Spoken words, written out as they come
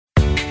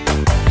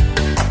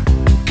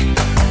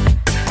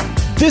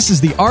This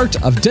is the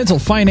Art of Dental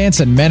Finance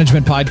and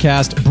Management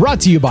podcast, brought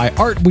to you by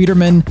Art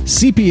Wiederman,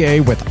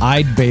 CPA with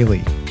Eide Bailly.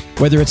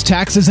 Whether it's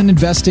taxes and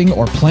investing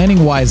or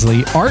planning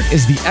wisely, Art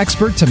is the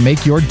expert to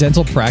make your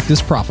dental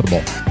practice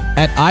profitable.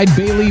 At Eide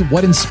Bailly,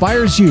 what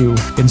inspires you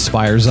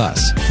inspires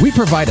us. We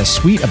provide a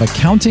suite of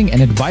accounting and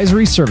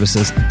advisory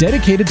services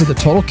dedicated to the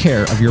total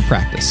care of your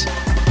practice.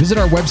 Visit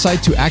our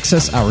website to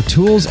access our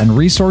tools and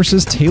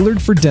resources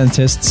tailored for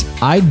dentists,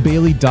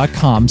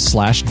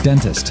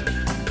 eidebailly.com/dentist.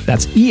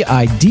 That's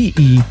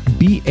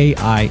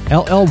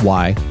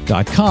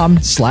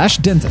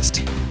EIDEBAILLY.com/dentist.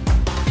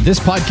 This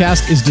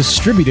podcast is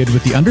distributed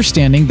with the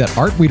understanding that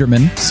Art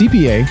Wiederman,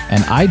 CPA,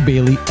 and Eide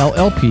Bailly,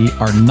 LLP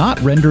are not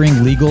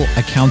rendering legal,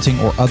 accounting,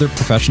 or other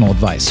professional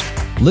advice.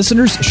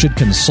 Listeners should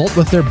consult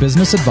with their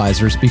business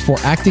advisors before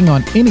acting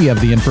on any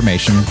of the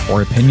information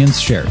or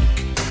opinions shared.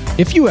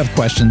 If you have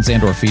questions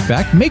and or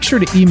feedback, make sure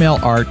to email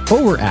Art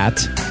over at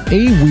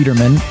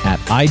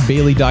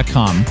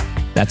awiederman@eidebailly.com.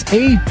 That's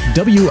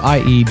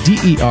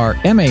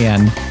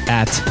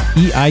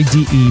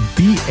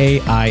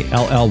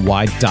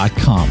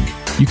AWIEDERMAN@EIDEBAILLY.com.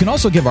 You can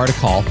also give Art a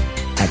call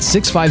at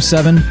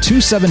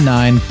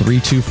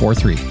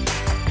 657-279-3243.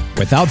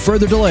 Without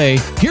further delay,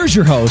 here's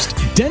your host,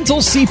 Dental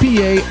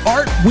CPA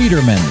Art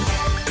Wiederman.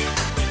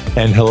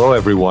 And hello,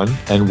 everyone,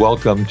 and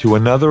welcome to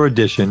another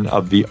edition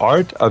of the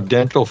Art of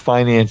Dental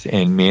Finance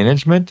and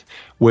Management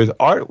with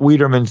Art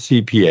Wiederman,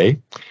 CPA.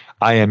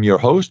 I am your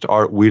host,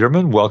 Art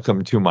Wiederman.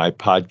 Welcome to my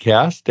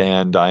podcast,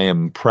 and I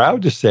am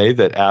proud to say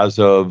that as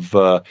of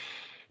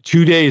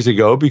 2 days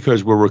ago,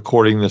 because we're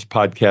recording this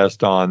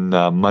podcast on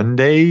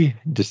Monday,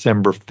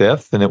 December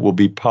 5th, and it will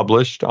be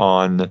published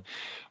on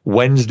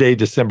Wednesday,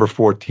 December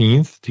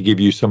 14th, to give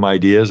you some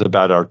ideas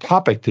about our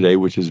topic today,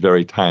 which is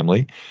very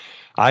timely.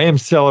 I am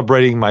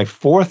celebrating my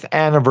 4th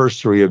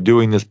anniversary of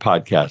doing this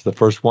podcast. The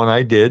first one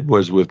I did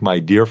was with my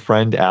dear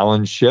friend,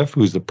 Alan Schiff,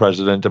 who's the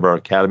president of our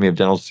Academy of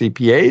Dental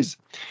CPAs.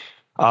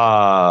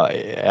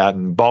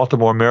 In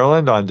Baltimore,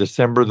 Maryland, on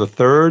December the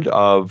 3rd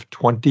of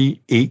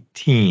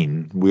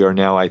 2018. We are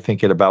now, I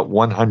think, at about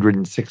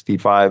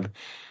 165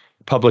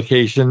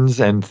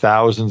 publications and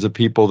thousands of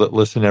people that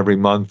listen every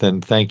month.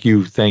 And thank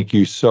you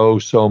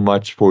so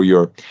much for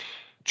your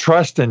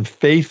trust and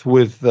faith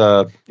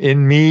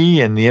in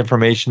me and the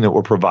information that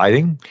we're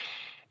providing.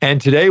 And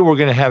today we're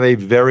going to have a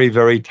very,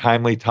 very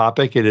timely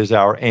topic. It is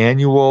our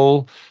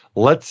annual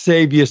Let's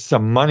Save You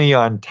Some Money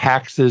on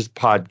Taxes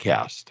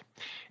podcast.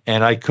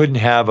 And I couldn't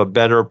have a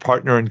better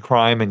partner in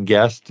crime and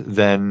guest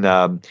than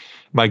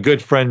my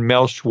good friend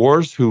Mel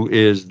Schwarz, who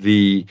is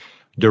the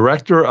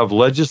Director of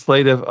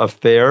Legislative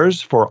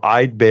Affairs for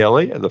Eide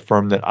Bailly, the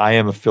firm that I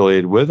am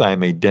affiliated with. I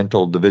am a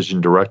dental division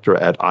director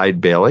at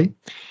Eide Bailly.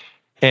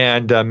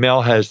 And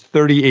Mel has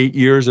 38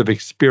 years of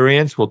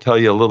experience. We'll tell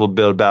you a little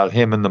bit about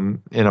him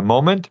in a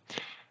moment.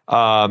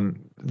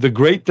 The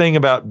great thing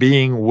about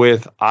being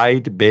with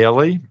Eide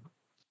Bailly,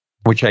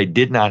 which I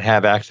did not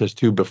have access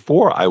to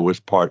before I was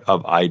part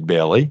of Eide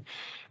Bailly,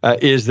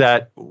 is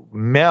that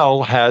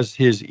Mel has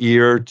his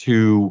ear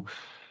to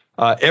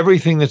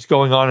everything that's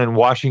going on in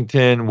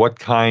Washington. What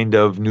kind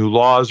of new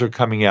laws are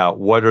coming out?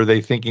 What are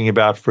they thinking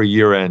about for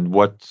year end?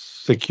 What's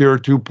Secure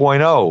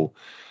 2.0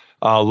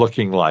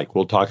 looking like?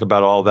 We'll talk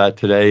about all that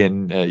today,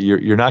 and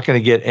you're not going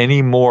to get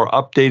any more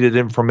updated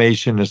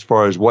information as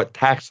far as what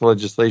tax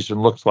legislation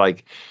looks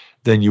like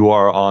than you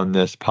are on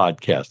this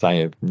podcast. I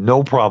have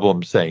no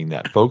problem saying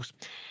that, folks.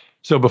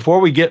 So before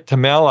we get to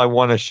Mel, I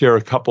want to share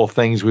a couple of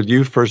things with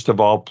you. First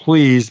of all,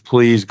 please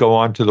go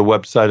on to the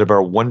website of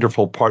our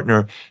wonderful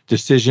partner,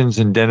 Decisions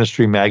in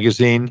Dentistry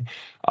Magazine,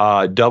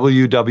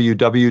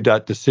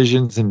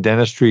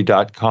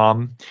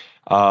 www.decisionsinDentistry.com.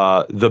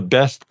 The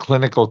best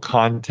clinical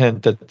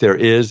content that there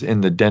is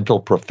in the dental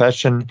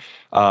profession,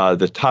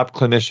 the top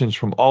clinicians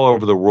from all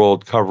over the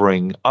world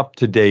covering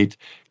up-to-date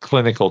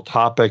clinical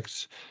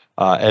topics,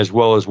 as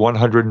well as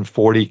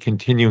 140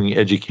 continuing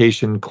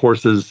education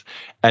courses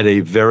at a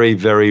very,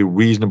 very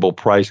reasonable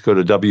price. Go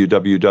to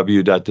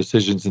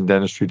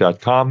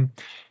www.decisionsindentistry.com.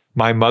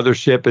 My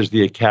mothership is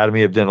the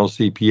Academy of Dental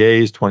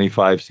CPAs,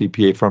 25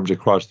 CPA firms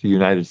across the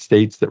United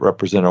States that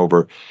represent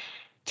over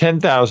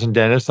 10,000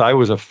 dentists. I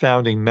was a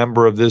founding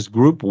member of this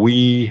group.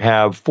 We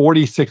have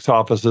 46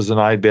 offices in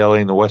Eide Bailly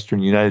in the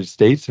Western United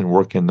States and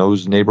work in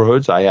those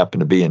neighborhoods. I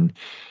happen to be in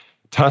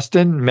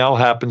Tustin. Mel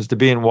happens to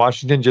be in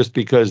Washington just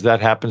because that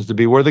happens to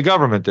be where the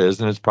government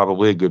is, and it's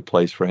probably a good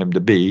place for him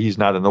to be. He's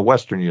not in the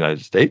Western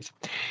United States.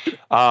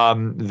 Their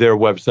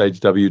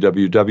website's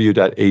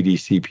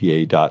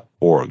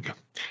www.adcpa.org.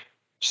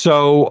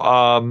 So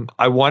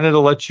I wanted to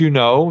let you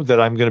know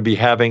that I'm going to be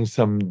having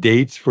some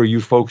dates for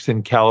you folks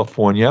in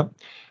California.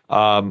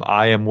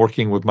 I am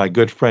working with my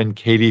good friend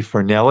Katie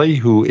Fernelli,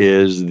 who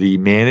is the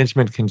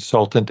management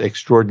consultant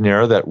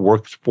extraordinaire that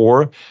works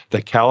for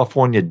the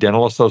California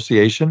Dental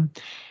Association.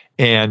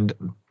 And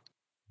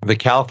the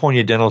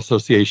California Dental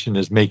Association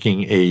is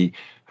making a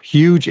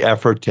huge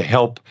effort to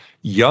help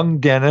young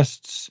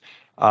dentists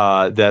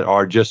that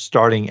are just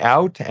starting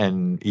out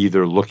and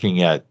either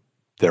looking at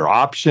their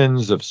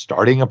options of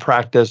starting a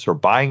practice or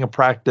buying a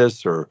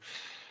practice or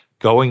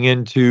going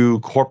into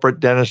corporate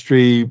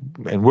dentistry,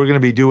 and we're going to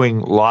be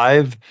doing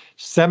live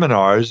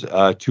seminars,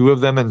 2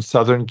 of them in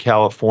Southern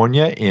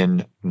California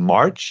in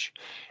March,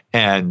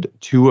 and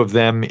 2 of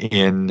them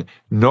in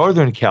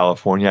Northern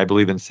California, I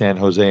believe in San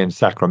Jose and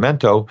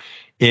Sacramento,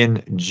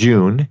 in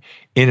June.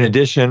 In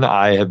addition,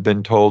 I have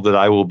been told that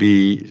I will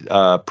be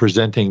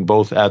presenting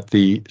both at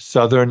the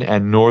Southern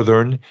and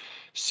Northern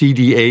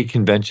CDA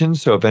convention.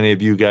 So if any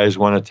of you guys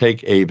want to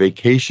take a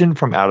vacation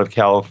from out of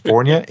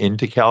California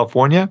into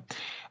California,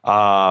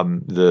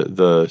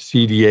 the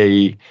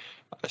CDA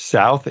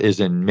South is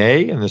in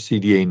May and the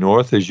CDA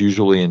North is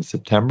usually in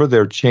September.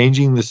 They're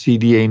changing the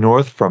CDA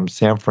North from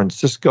San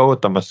Francisco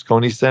at the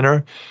Moscone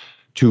Center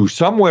to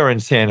somewhere in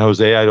San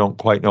Jose. I don't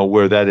quite know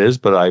where that is,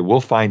 but I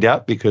will find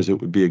out because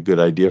it would be a good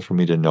idea for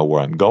me to know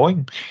where I'm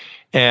going.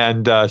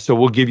 And so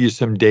we'll give you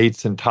some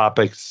dates and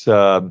topics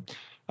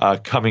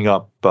coming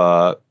up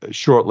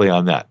shortly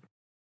on that.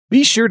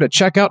 Be sure to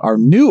check out our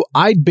new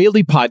Eide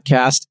Bailly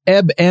podcast,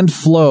 Ebb and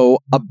Flow,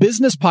 a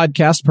business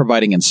podcast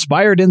providing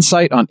inspired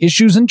insight on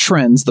issues and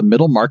trends the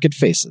middle market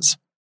faces.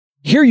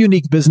 Hear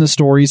unique business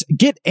stories,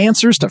 get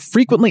answers to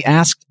frequently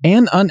asked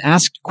and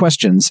unasked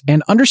questions,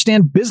 and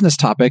understand business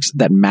topics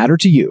that matter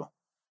to you.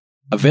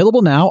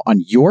 Available now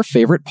on your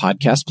favorite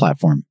podcast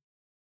platform.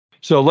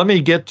 So let me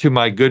get to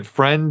my good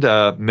friend,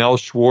 Mel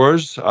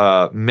Schwarz.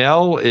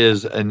 Mel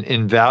is an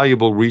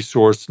invaluable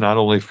resource, not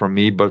only for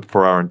me, but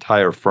for our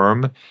entire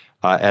firm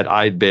at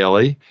Eide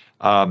Bailly.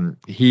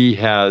 He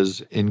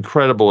has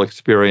incredible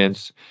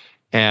experience.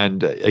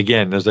 And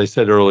again, as I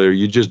said earlier,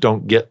 you just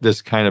don't get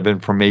this kind of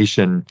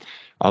information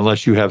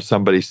unless you have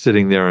somebody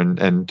sitting there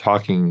and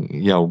talking,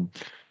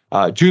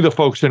 to the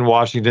folks in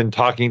Washington,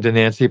 talking to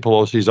Nancy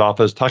Pelosi's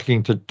office,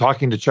 talking to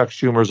Chuck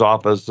Schumer's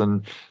office,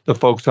 and the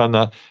folks on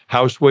the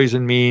House Ways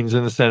and Means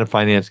and the Senate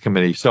Finance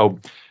Committee. So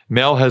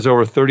Mel has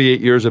over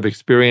 38 years of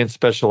experience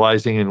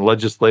specializing in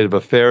legislative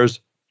affairs,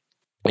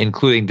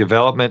 including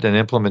development and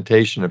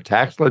implementation of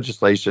tax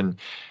legislation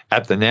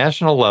at the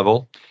national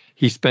level.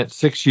 He spent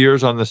 6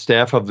 years on the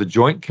staff of the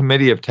Joint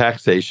Committee of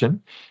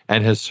Taxation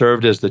and has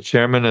served as the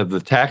chairman of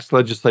the Tax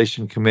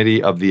Legislation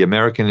Committee of the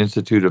American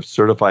Institute of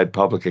Certified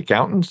Public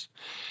Accountants.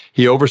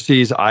 He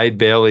oversees Eide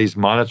Bailly's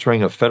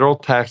monitoring of federal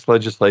tax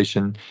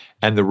legislation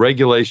and the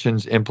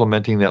regulations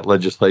implementing that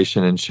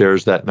legislation and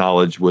shares that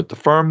knowledge with the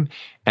firm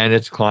and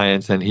its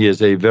clients. And he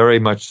is a very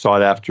much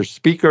sought after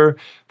speaker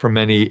for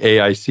many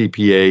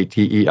AICPA,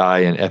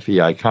 TEI, and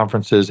FEI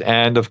conferences.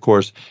 And of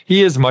course,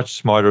 he is much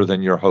smarter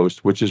than your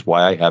host, which is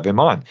why I have him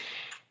on.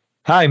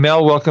 Hi,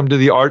 Mel. Welcome to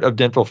the Art of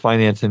Dental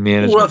Finance and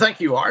Management. Well,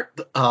 thank you, Art.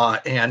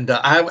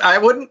 I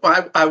wouldn't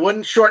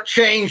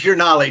shortchange your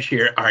knowledge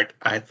here, Art.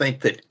 I think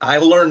that I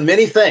learn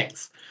many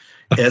things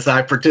as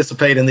I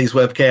participate in these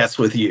webcasts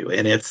with you,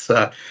 and it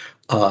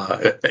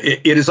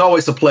is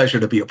always a pleasure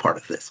to be a part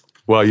of this.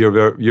 Well,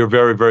 you're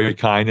very, very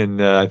kind,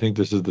 and I think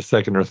this is the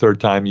second or third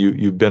time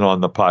you've been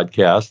on the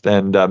podcast.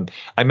 And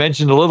I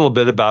mentioned a little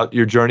bit about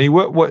your journey.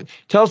 What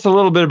tell us a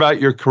little bit about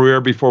your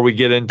career before we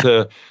get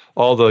into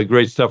all the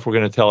great stuff we're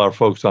going to tell our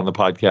folks on the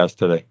podcast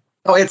today.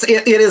 Oh,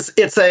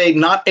 it's a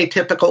not a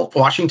typical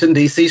Washington,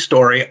 D.C.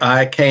 story.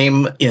 I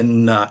came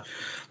in the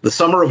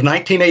summer of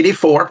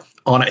 1984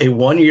 on a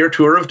 1-year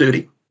tour of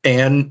duty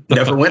and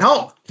never went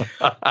home.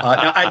 Now,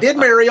 I did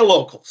marry a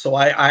local, so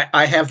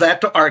I have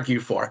that to argue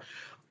for.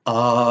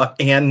 But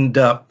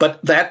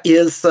that's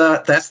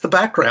the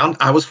background.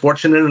 I was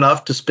fortunate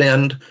enough to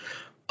spend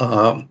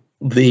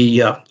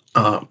the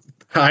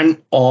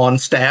time on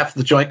staff,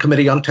 the Joint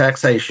Committee on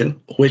Taxation,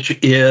 which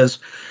is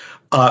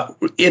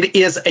it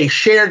is a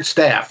shared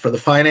staff for the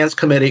Finance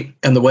Committee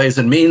and the Ways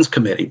and Means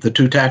Committee, the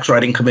 2 tax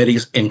writing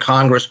committees in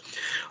Congress,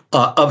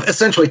 of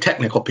essentially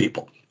technical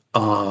people,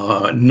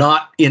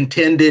 not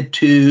intended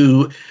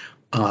to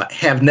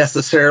have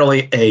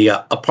necessarily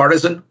a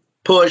partisan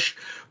push,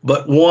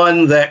 but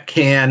one that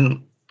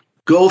can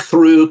go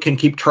through, can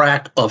keep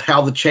track of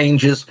how the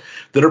changes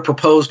that are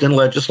proposed in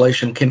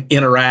legislation can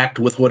interact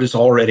with what is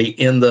already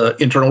in the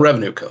Internal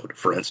Revenue Code,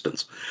 for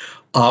instance.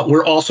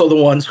 We're also the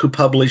ones who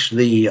publish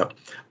the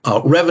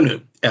revenue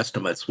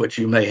estimates, which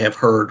you may have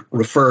heard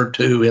referred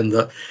to in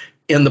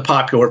the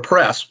popular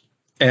press.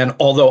 And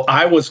although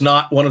I was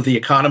not one of the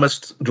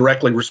economists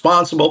directly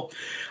responsible,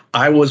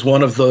 I was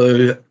one of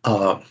the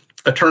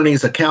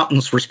attorneys,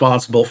 accountants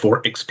responsible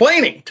for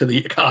explaining to the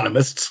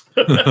economists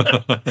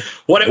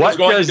what it was going to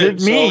do. What does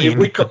it mean?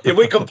 So if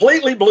we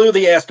completely blew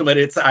the estimate,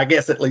 it's, I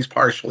guess, at least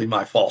partially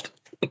my fault.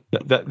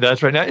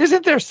 That's right. Now,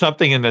 isn't there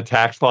something in the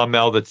tax law,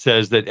 Mel, that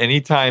says that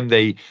anytime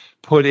they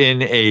put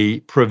in a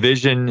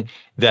provision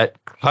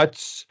that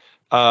cuts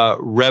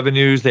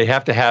revenues, they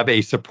have to have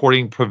a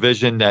supporting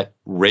provision that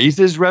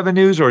raises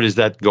revenues, or does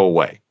that go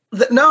away?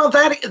 No,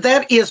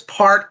 that is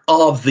part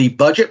of the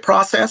budget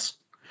process.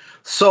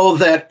 So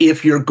that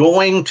if you're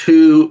going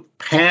to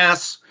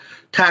pass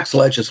tax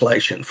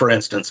legislation, for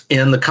instance,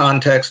 in the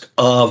context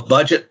of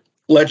budget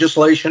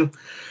legislation,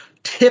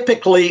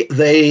 typically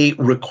they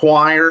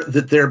require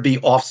that there be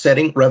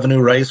offsetting revenue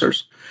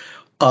raisers.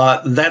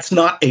 That's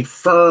not a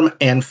firm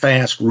and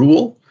fast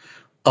rule,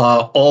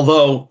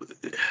 Although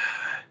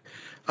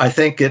I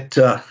think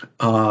there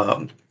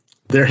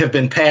have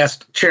been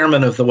past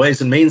chairmen of the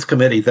Ways and Means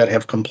Committee that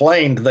have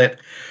complained that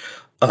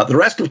the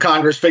rest of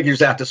Congress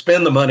figures out to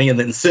spend the money and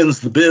then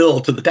sends the bill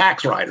to the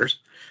tax writers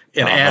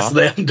and asks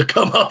them to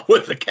come up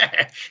with the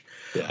cash.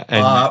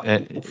 Yeah,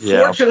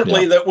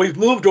 fortunately, that we've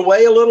moved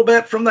away a little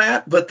bit from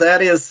that, but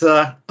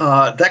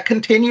that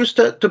continues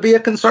to be a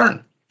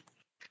concern.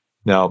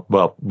 Now,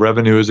 well,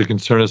 revenue is a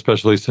concern,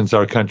 especially since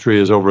our country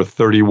is over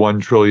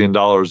 $31 trillion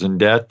in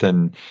debt.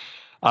 And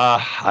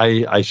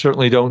I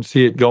certainly don't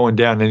see it going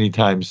down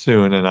anytime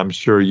soon. And I'm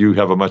sure you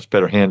have a much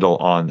better handle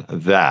on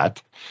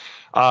that.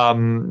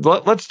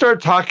 Let's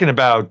start talking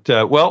about,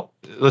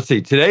 let's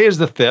see. Today is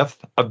the 5th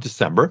of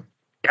December.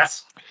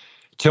 Yes.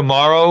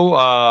 Tomorrow,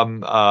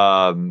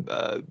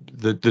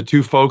 the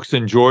two folks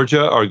in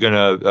Georgia are going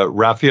to,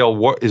 Raphael,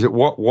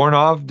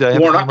 Warnock? Did I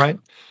have his name right?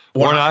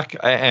 Warnock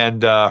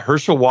and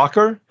Herschel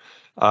Walker,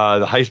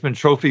 the Heisman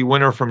Trophy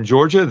winner from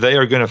Georgia. They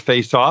are going to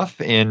face off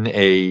in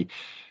a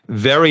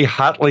very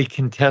hotly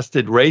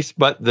contested race,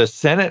 but the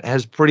Senate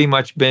has pretty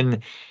much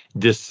been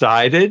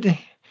decided.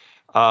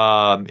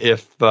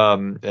 If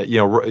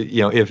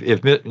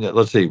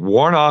let's see,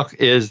 Warnock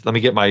is, let me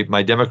get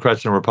my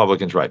Democrats and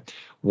Republicans right.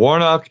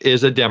 Warnock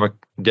is a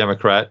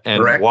Democrat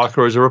and Correct.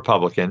 Walker is a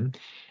Republican.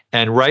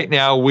 And right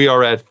now we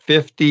are at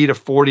 50 to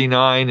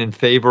 49 in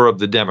favor of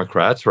the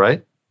Democrats,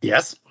 right?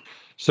 Yes.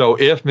 So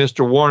if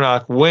Mr.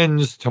 Warnock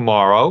wins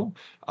tomorrow,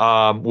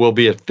 we'll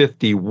be at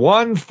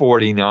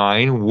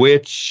 51-49,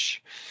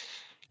 which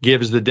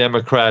gives the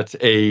Democrats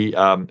a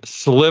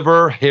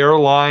sliver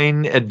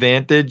hairline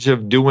advantage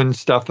of doing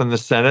stuff in the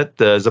Senate,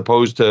 as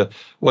opposed to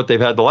what they've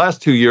had the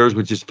last 2 years,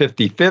 which is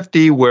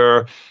 50-50,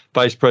 where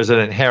Vice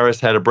President Harris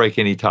had to break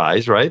any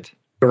ties, right?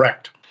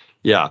 Correct.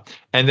 Yeah.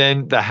 And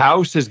then the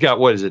House has got,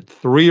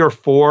 3 or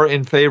 4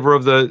 in favor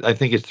of I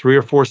think it's 3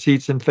 or 4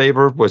 seats in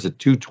favor. Was it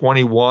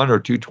 221 or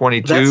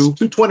 222? That's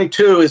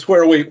 222 is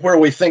where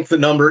we think the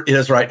number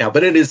is right now,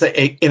 but it is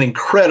an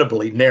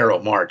incredibly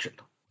narrow margin.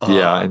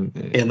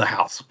 In the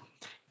House.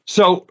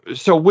 So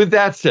with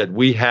that said,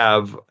 we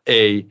have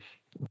a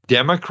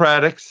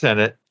Democratic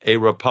Senate, a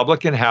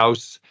Republican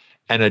House,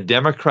 and a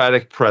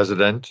Democratic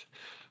president.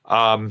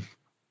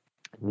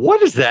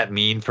 What does that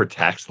mean for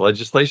tax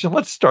legislation?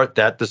 Let's start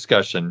that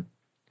discussion.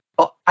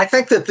 Well, I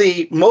think that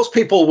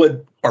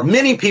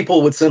many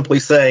people would simply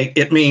say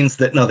it means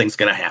that nothing's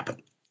going to happen.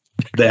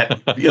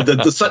 That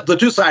the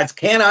two sides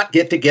cannot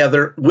get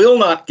together, will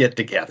not get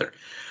together.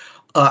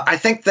 I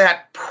think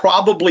that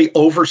probably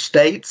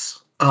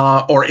overstates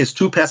or is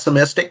too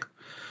pessimistic.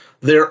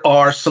 There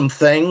are some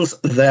things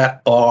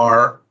that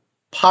are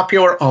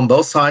popular on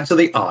both sides of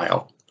the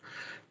aisle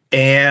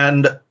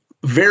and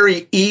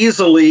very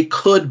easily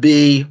could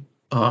be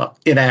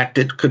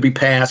enacted, could be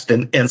passed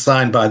and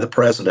signed by the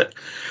president.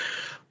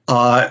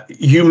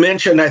 You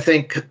mentioned, I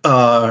think,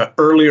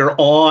 earlier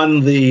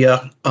on the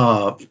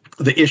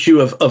issue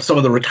of some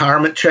of the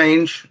retirement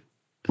change.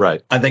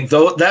 Right. I think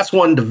that's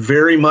one to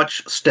very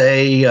much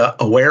stay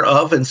aware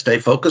of and stay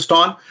focused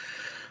on.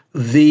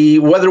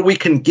 Whether we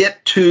can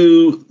get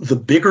to the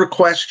bigger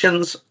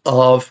questions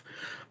of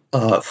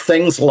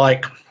things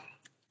like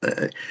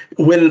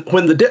when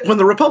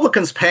the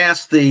Republicans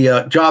passed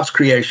the Jobs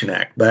Creation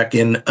Act back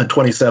in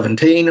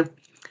 2017,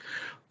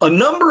 a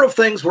number of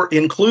things were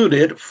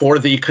included for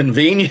the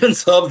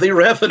convenience of the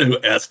revenue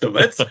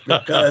estimates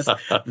because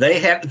they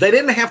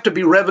didn't have to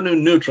be revenue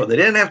neutral. They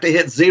didn't have to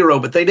hit zero,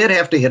 but they did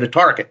have to hit a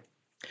target.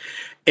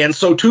 And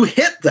so to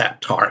hit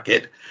that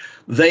target,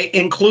 they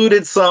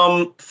included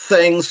some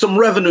things, some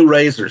revenue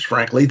raisers,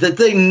 frankly, that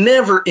they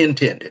never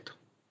intended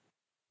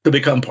to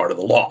become part of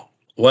the law.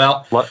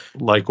 Well,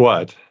 like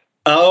what?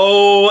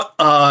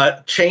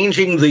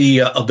 Changing the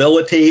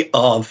ability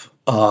of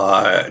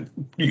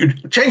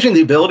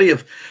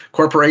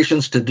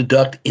corporations to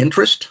deduct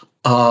interest,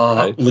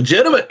 right.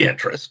 Legitimate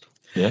interest.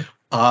 Yeah.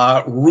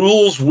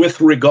 Rules with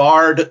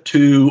regard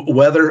to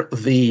whether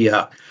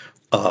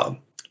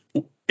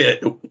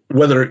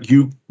whether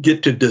you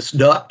get to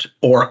deduct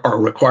or are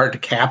required to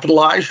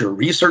capitalize your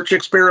research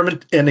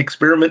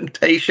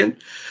experimentation.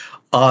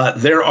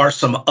 There are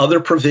some other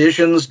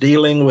provisions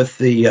dealing with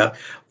the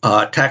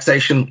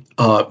taxation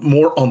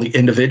more on the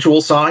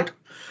individual side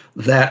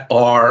that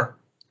are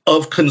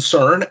of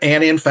concern.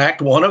 And in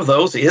fact, one of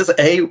those is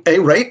a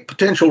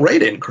potential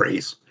rate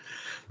increase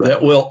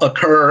that will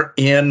occur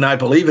in, I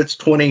believe it's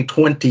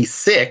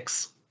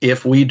 2026,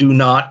 if we do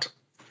not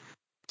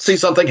see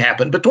something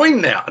happen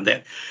between now and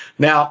then.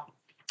 Now,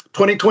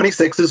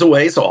 2026 is a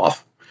ways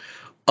off.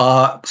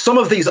 Some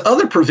of these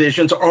other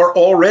provisions are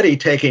already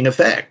taking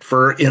effect.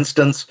 For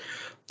instance,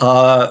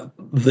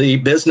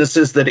 the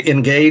businesses that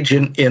engage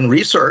in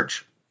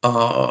research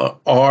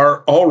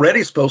are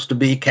already supposed to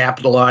be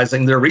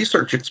capitalizing their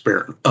research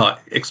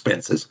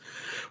expenses,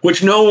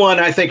 which no one,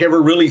 I think,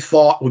 ever really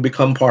thought would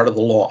become part of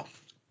the law.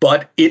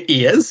 But it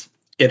is.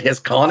 It has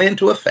gone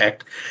into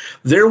effect.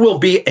 There will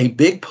be a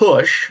big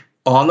push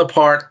on the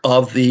part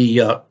of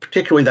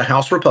particularly the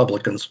House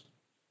Republicans,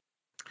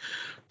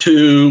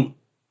 to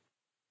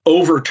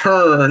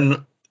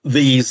overturn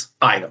these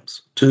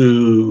items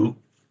to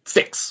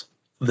fix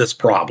this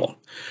problem.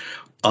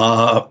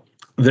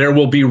 There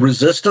will be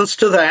resistance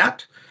to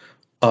that.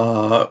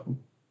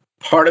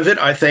 Part of it,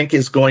 I think,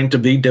 is going to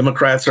be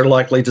Democrats are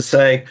likely to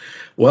say,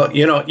 well,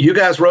 you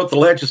guys wrote the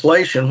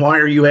legislation. Why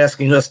are you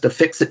asking us to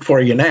fix it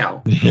for you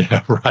now?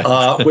 Yeah,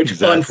 right. Which,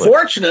 exactly.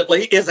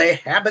 Unfortunately, is a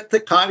habit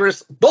that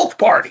both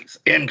parties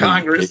in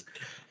Congress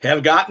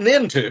have gotten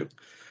into.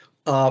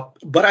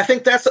 But I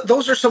think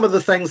those are some of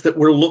the things that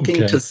we're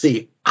looking to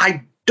see.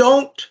 I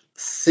don't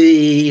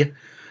see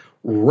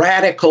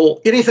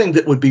anything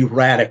that would be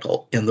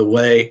radical in the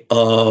way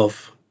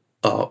of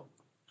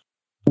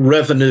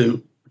revenue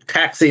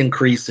tax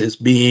increases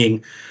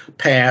being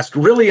passed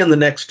really in the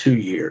next 2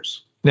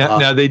 years.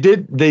 Now they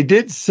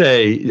did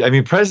say, I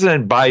mean,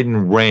 President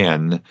Biden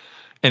ran,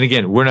 and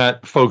again, we're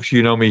not, folks,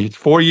 you know me,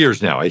 4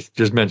 years now. I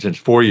just mentioned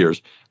 4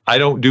 years. I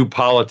don't do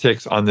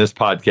politics on this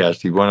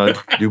podcast. You want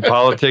to do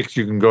politics,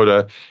 you can go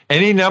to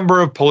any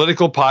number of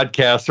political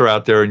podcasts are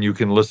out there and you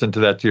can listen to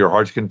that to your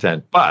heart's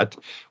content. But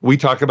we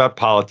talk about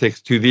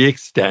politics to the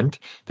extent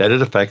that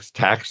it affects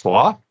tax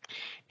law.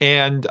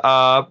 And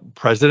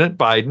President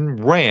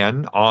Biden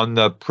ran on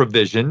the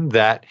provision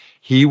that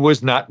he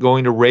was not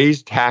going to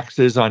raise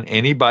taxes on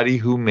anybody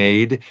who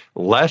made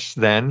less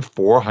than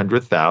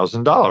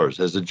 $400,000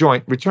 as a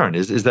joint return.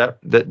 Is that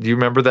do you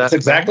remember that? That's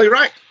exactly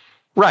right.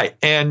 Right.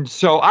 And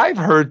so I've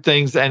heard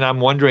things, and I'm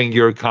wondering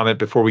your comment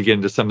before we get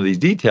into some of these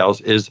details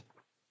is,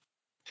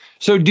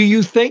 so do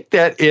you think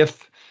that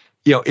if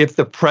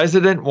the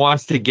president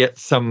wants to get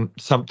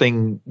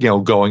something,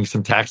 going,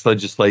 some tax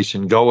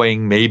legislation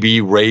going,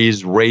 maybe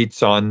raise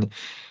rates on,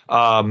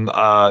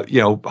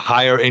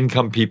 higher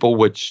income people,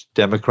 which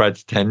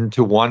Democrats tend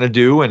to want to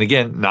do. And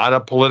again, not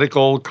a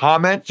political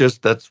comment,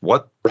 just that's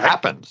what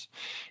happens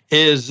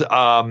is,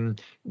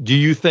 do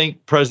you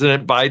think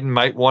President Biden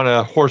might want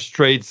to horse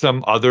trade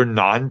some other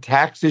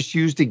non-tax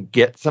issues to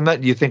get some of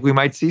that? Do you think we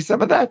might see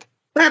some of that?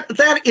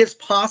 That is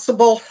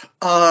possible.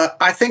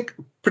 I think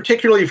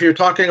particularly if you're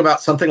talking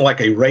about something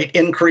like a rate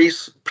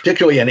increase,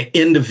 particularly an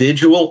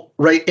individual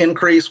rate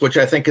increase, which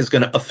I think is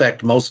going to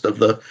affect most of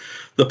the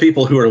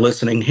people who are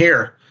listening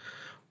here,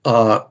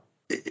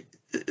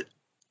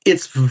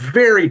 it's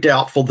very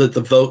doubtful that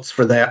the votes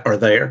for that are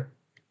there.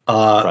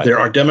 Right. There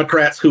are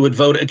Democrats who would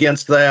vote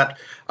against that.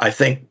 I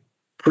think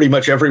pretty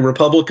much every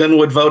Republican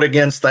would vote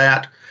against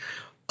that.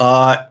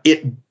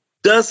 It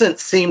doesn't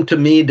seem to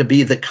me to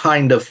be the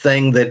kind of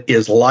thing that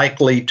is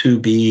likely to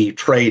be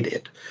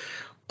traded.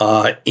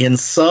 In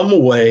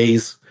some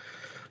ways,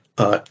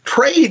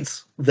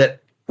 trades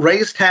that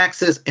raise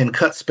taxes and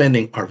cut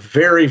spending are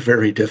very,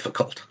 very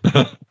difficult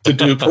to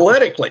do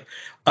politically.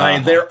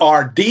 There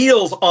are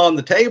deals on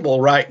the table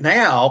right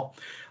now.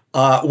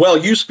 Well,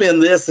 you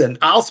spend this and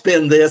I'll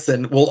spend this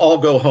and we'll all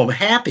go home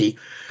happy.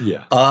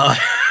 Yeah.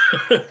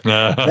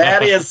 That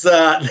is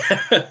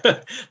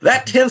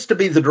that tends to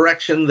be the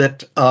direction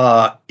that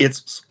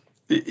it's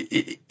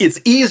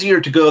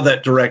easier to go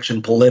that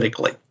direction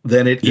politically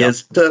than it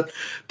is to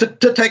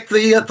take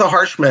the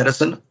harsh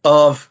medicine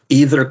of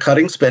either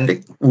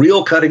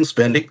real cutting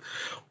spending,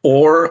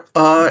 or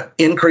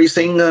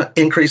increasing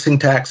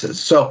taxes.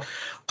 So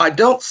I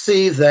don't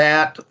see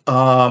that.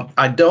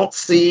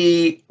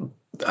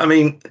 I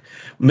mean,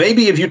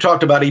 maybe if you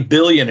talked about a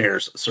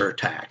billionaire's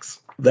surtax,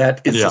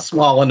 that is a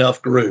small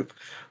enough group,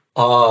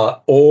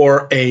 but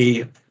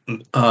I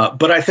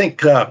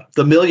think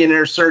the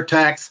millionaire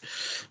surtax,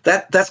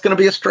 that's going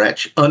to be a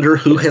stretch under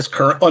who has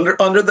currently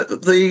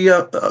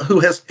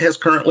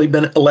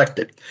been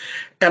elected,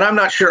 and I'm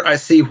not sure I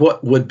see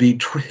what would be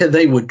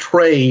they would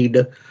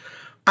trade.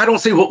 I don't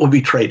see what would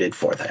be traded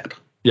for that.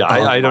 Yeah,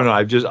 I don't know.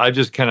 I've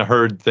just kind of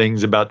heard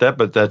things about that,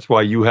 but that's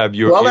why you have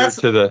your ear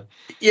to the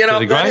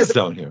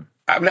grindstone here.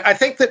 I mean, I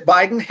think that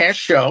Biden has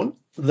shown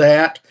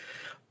that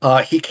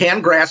he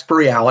can grasp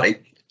reality,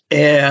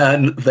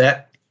 and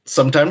that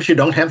sometimes you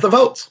don't have the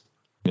votes.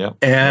 Yeah,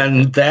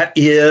 and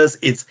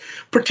it's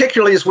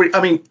particularly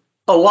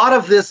a lot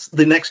of this.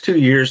 The next 2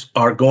 years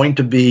are going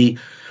to be,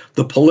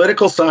 the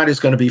political side is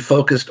going to be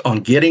focused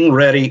on getting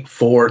ready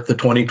for the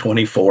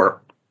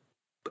 2024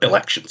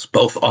 elections,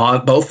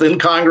 both in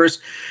Congress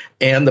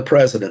and the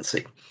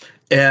presidency.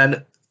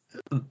 And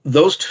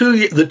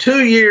the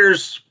 2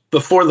 years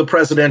before the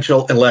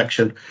presidential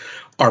election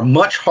are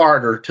much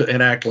harder to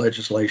enact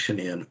legislation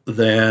in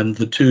than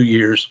the 2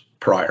 years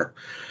prior.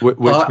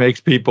 Which makes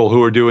people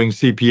who are doing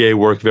CPA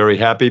work very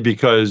happy,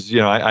 because,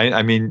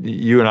 I mean,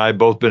 you and I have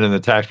both been in the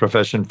tax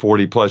profession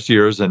 40 plus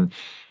years, and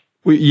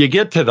you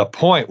get to the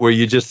point where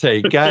you just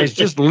say, guys,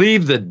 just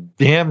leave the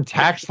damn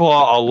tax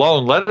law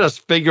alone. Let us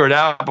figure it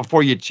out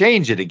before you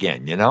change it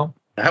again,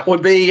 That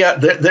would be,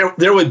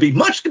 there would be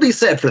much to be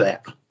said for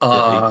that.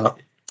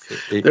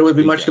 There would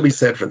be much to be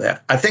said for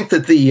that. I think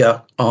that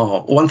the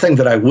one thing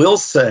that I will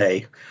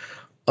say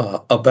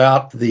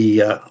about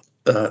the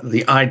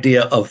the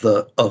idea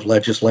of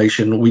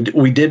legislation.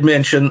 We did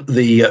mention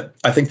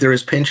I think there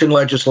is pension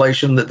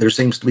legislation that there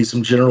seems to be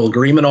some general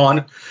agreement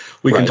on.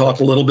 We can talk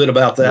a little bit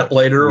about that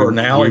later or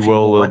now. We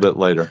will a little bit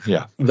later.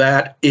 Yeah,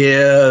 that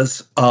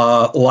is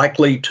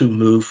likely to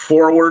move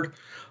forward.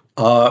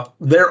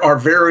 There are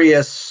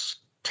various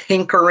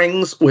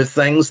tinkerings with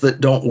things that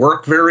don't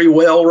work very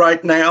well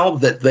right now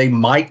that they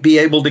might be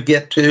able to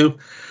get to.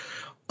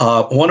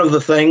 One of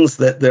the things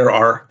that there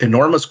are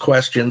enormous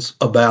questions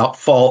about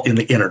fall in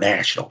the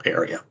international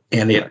area.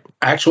 And it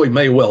actually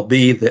may well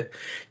be that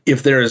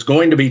if there is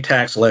going to be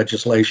tax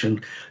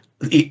legislation,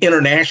 the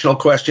international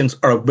questions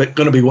are going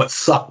to be what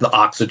suck the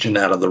oxygen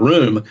out of the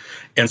room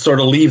and sort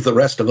of leave the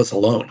rest of us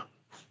alone.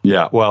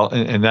 Yeah, well,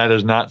 and that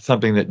is not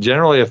something that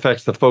generally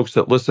affects the folks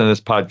that listen to this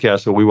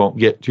podcast, so we won't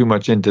get too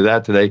much into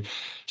that today.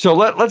 So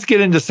let's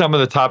get into some of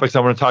the topics I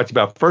want to talk to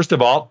you about. First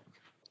of all,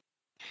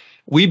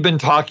 we've been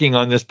talking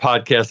on this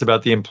podcast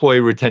about the employee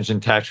retention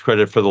tax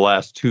credit for the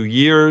last 2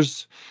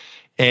 years,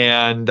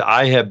 and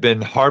I have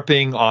been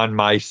harping on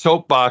my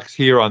soapbox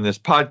here on this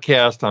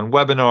podcast, on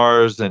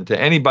webinars, and to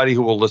anybody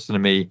who will listen to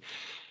me,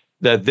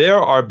 that there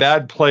are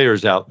bad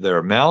players out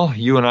there. Mel,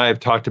 you and I have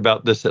talked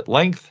about this at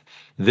length.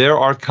 There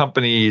are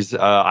companies,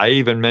 I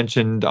even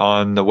mentioned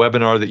on the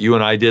webinar that you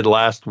and I did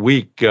last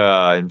week.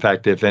 In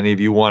fact, if any of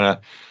you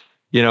want to,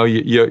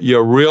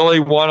 you really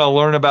want to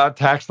learn about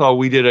tax law,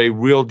 we did a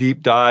real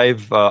deep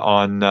dive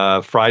on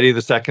Friday, the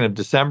 2nd of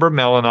December,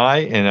 Mel and I,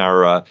 in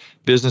our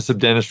Business of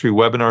Dentistry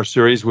webinar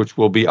series, which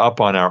will be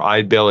up on our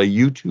Eide Bailly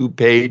YouTube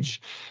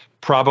page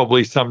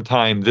probably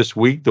sometime this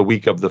week, the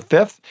week of the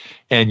 5th.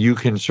 And you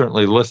can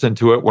certainly listen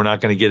to it. We're not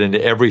going to get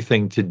into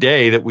everything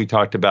today that we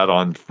talked about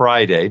on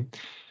Friday.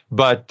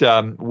 But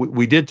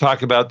we did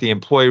talk about the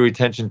employee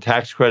retention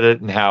tax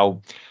credit and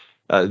how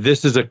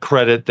this is a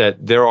credit that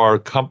there are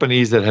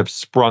companies that have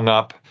sprung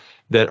up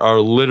that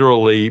are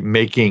literally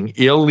making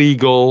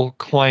illegal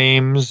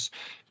claims,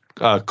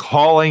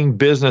 calling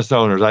business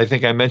owners. I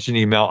think I mentioned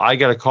email. I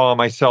got a call on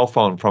my cell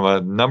phone from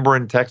a number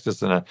in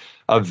Texas, and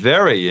a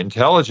very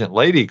intelligent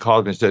lady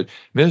called me and said,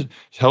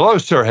 hello,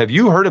 sir, have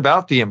you heard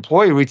about the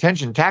employee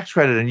retention tax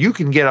credit? And you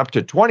can get up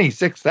to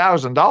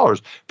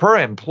 $26,000 per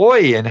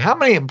employee. And how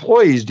many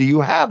employees do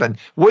you have? And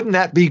wouldn't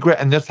that be great?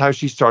 And that's how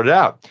she started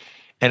out.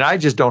 And I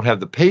just don't have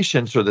the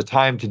patience or the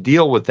time to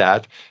deal with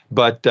that.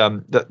 But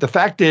the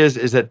fact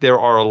is that there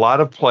are a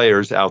lot of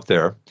players out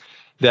there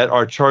that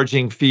are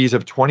charging fees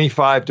of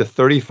 25 to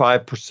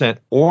 35%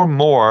 or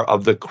more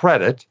of the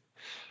credit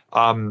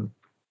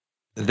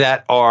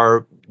that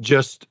are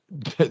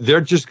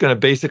they're just going to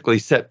basically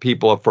set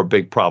people up for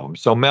big problems.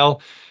 So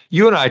Mel,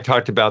 you and I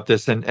talked about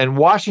this, and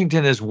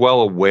Washington is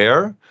well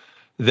aware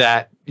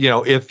that,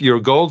 if your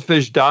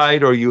goldfish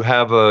died or you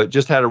have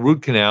just had a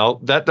root canal,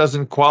 that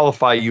doesn't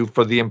qualify you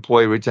for the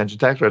employee retention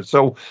tax credit.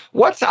 So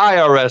what's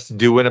IRS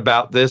doing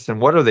about this,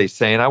 and what are they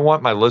saying? I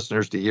want my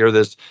listeners to hear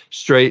this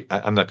straight.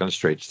 I'm not going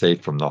to say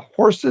it from the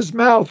horse's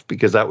mouth,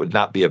 because that would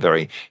not be a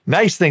very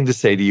nice thing to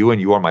say to you,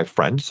 and you are my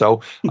friend.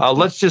 So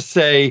let's just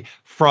say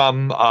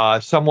from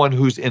someone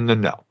who's in the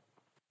know.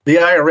 The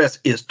IRS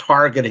is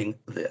targeting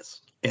this.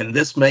 And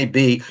this may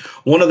be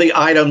one of the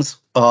items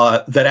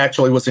that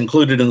actually was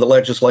included in the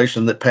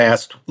legislation that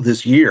passed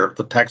this year,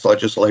 the tax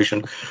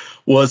legislation,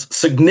 was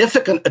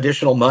significant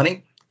additional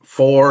money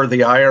for the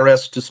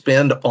IRS to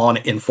spend on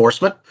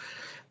enforcement.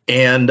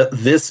 And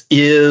this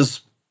is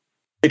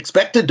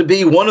expected to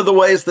be one of the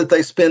ways that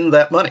they spend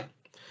that money.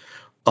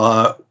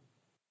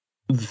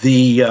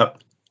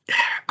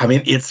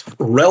 It's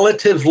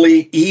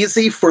relatively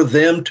easy for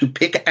them to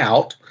pick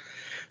out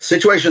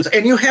situations,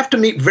 and you have to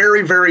meet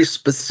very, very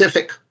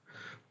specific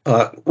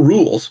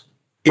rules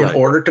in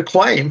order to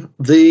claim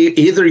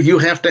either you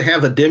have to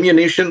have a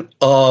diminution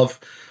of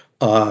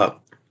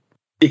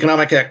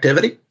economic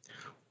activity,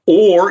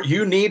 or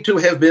you need to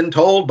have been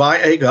told by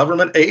a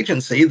government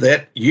agency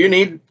that you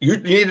needed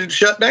to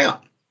shut down.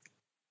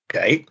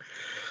 Okay.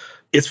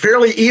 It's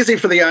fairly easy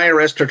for the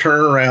IRS to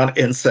turn around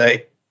and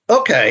say,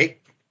 okay,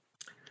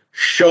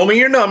 show me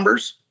your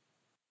numbers.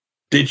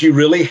 Did you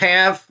really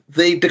have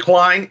the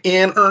decline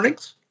in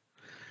earnings?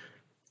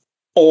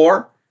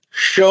 Or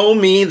show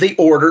me the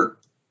order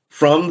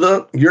from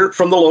the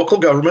local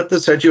government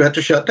that said you had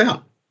to shut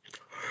down.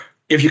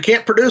 If you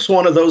can't produce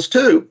one of those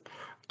two,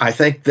 I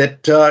think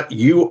that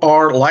you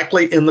are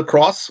likely in the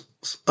crosshairs,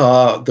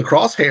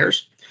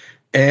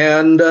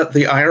 and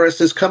the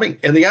IRS is coming.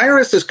 And the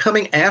IRS is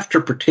coming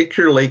after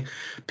particularly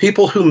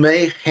people who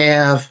may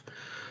have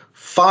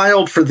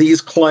filed for these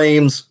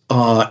claims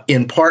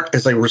in part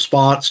as a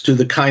response to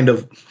the kind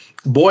of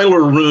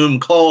boiler room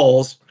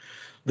calls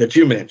that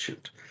you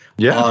mentioned.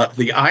 Yeah.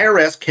 The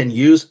IRS can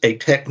use a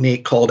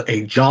technique called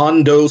a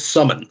John Doe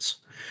summons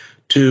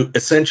to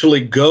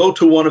essentially go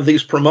to one of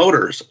these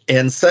promoters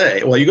and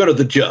say, well, you go to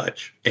the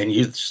judge and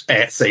you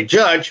say,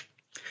 Judge,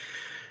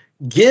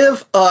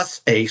 give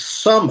us a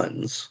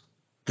summons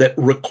that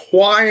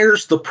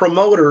requires the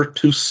promoter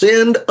to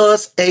send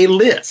us a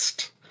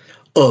list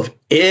of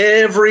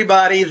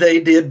everybody they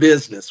did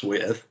business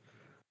with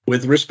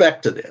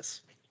respect to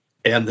this.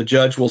 And the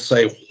judge will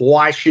say,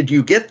 why should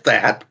you get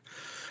that?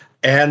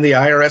 And the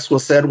IRS will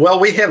say, well,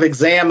 we have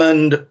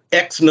examined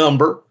X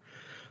number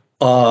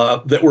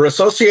that were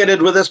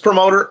associated with this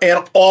promoter,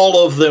 and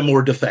all of them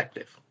were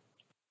defective.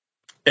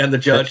 And the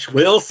judge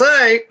will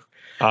say,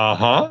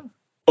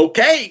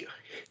 okay,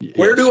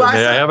 where do I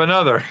have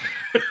another?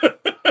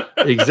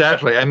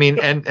 Exactly. I mean,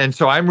 and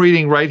so I'm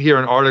reading right here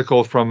an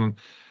article from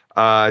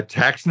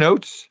Tax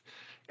Notes,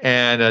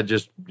 and it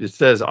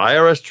says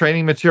IRS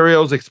training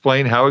materials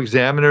explain how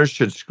examiners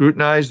should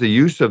scrutinize the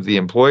use of the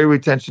employee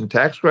retention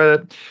tax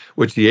credit,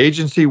 which the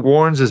agency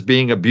warns is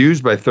being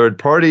abused by third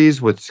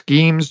parties with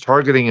schemes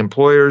targeting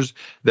employers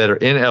that are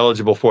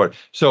ineligible for it.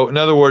 So in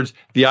other words,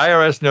 the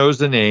IRS knows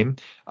the name.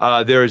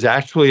 There is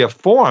actually a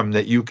form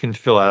that you can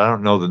fill out. I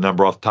don't know the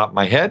number off the top of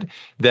my head,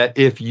 that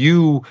if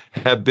you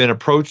have been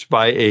approached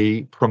by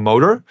a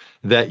promoter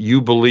that you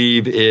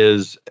believe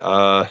is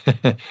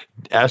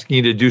asking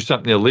you to do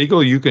something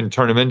illegal, you can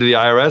turn them into the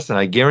IRS. And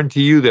I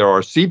guarantee you there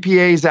are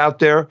CPAs out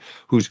there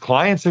whose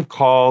clients have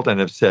called and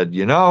have said,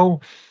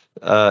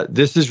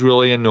 this is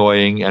really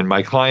annoying, and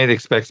my client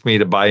expects me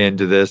to buy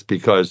into this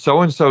because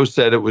so-and-so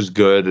said it was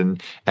good,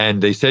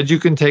 and they said you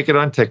can take it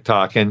on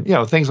TikTok, and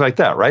things like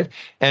that, right?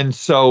 And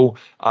so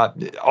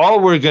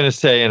all we're going to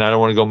say, and I don't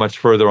want to go much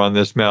further on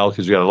this, Mel,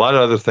 because we got a lot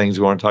of other things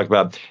we want to talk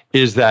about,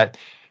 is that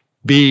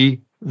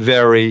be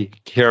very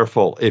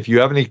careful. If you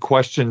have any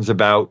questions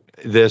about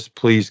this,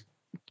 please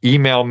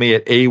email me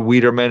at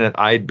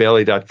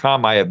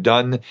awiederman@eidbailly.com. I have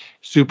done,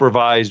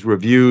 supervised,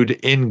 reviewed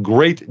in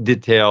great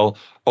detail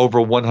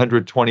over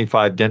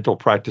 125 dental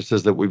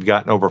practices that we've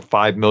gotten over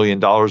 $5 million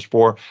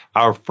for.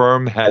 Our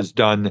firm has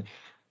done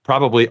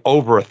probably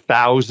over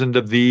 1,000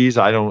 of these.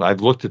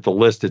 I've looked at the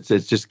list. It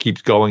just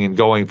keeps going and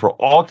going for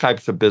all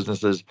types of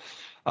businesses.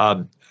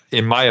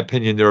 In my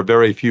opinion, there are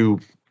very few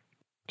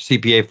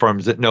CPA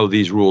firms that know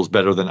these rules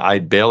better than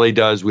Eid Bailly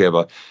does. We have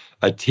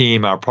a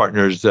team, our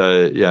partners,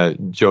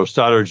 Joe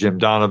Stoddard, Jim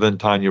Donovan,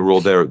 Tanya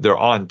Rule. They're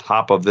on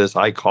top of this.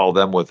 I call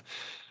them with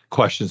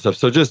question stuff.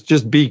 So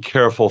just be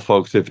careful,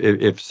 folks,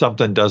 if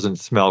something doesn't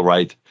smell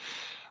right.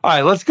 All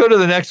right, let's go to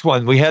the next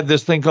one. We had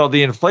this thing called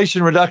the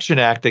Inflation Reduction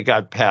Act that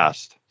got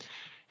passed.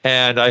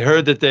 And I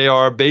heard that they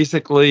are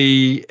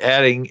basically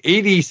adding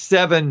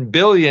 $87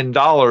 billion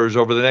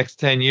over the next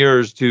 10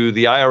 years to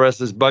the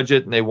IRS's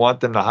budget, and they want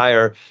them to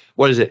hire,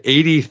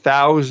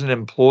 80,000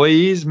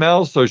 employees,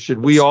 Mel? So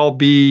should we all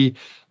be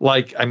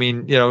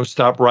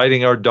stop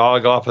writing our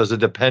dog off as a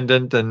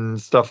dependent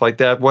and stuff like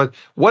that? What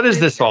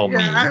does this all mean?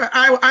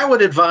 I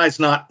would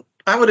advise not.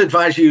 I would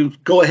advise you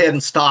go ahead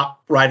and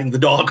stop writing the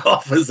dog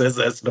off as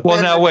dependent.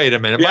 Well, now wait a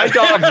minute. My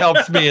dog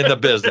helps me in the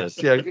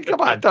business. Yeah,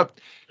 come on.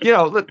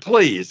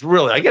 Please,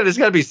 really. There's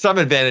got to be some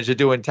advantage of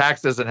doing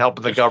taxes and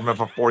helping the government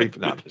for 40.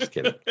 No, I'm just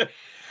kidding.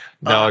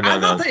 No. I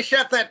thought they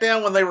shut that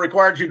down when they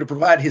required you to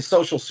provide his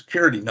Social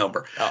Security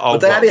number. You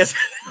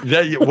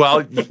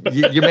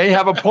may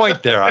have a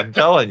point there. I'm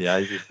telling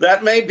you.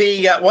 That may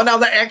be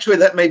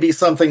that may be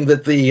something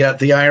that the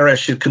IRS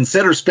should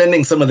consider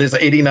spending some of this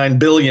 $89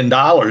 billion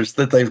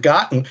that they've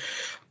gotten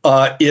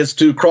is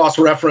to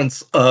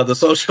cross-reference the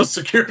Social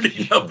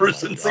Security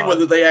numbers and see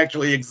whether they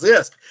actually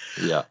exist.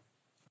 Yeah,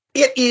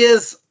 it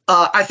is.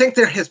 I think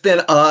there has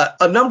been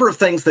a number of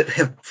things that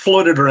have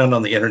floated around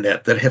on the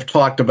internet that have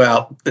talked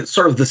about that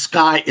sort of the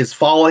sky is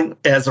falling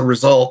as a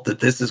result, that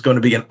this is going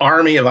to be an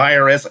army of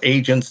IRS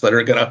agents that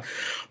are going to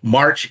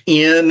march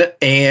in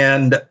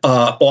and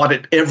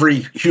audit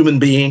every human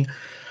being.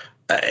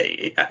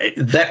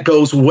 That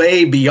goes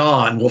way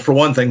beyond. Well, for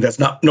one thing, that's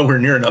nowhere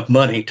near enough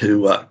money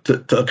to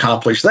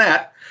accomplish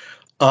that.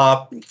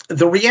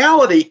 The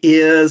reality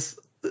is,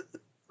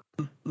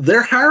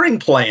 their hiring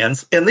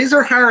plans, and these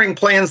are hiring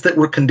plans that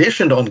were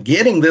conditioned on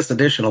getting this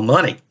additional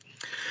money,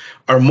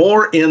 are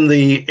more in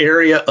the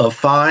area of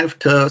 5,000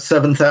 to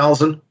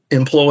 7,000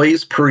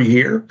 employees per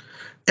year.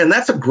 And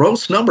that's a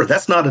gross number.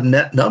 That's not a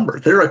net number.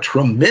 There are a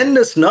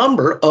tremendous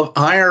number of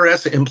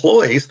IRS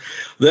employees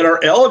that are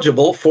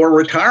eligible for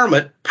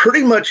retirement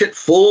pretty much at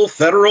full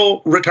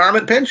federal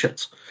retirement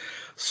pensions.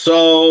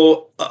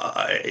 So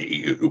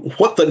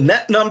what the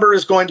net number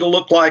is going to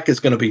look like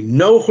is going to be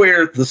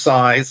nowhere the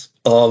size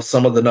of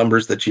some of the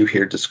numbers that you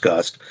hear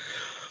discussed.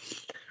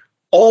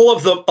 A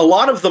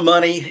lot of the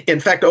money, in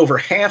fact, over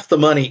half the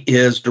money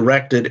is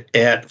directed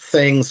at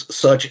things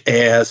such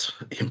as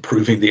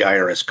improving the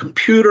IRS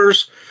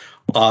computers,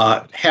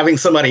 having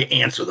somebody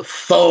answer the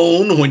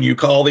phone when you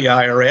call the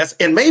IRS,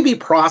 and maybe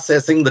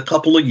processing the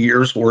couple of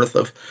years worth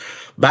of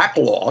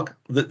backlog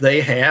that they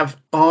have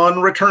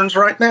on returns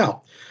right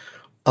now.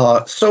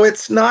 So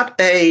it's not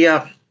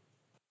yes,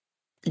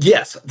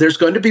 there's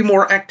going to be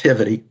more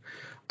activity.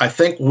 I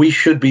think we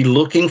should be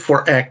looking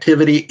for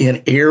activity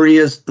in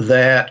areas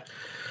that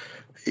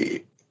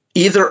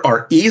either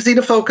are easy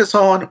to focus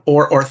on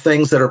or are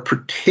things that are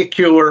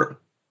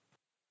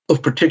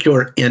of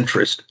particular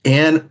interest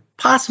and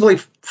possibly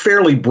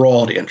fairly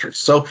broad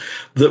interest. So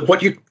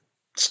what you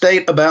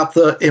state about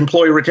the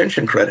employee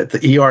retention credit, the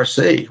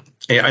ERC,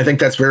 I think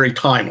that's very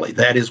timely.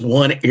 That is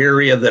one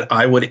area that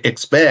I would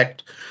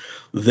expect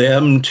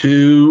them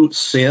to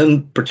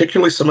send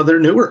particularly some of their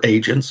newer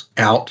agents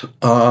out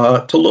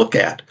to look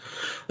at.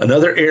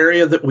 Another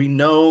area that we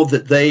know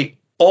that that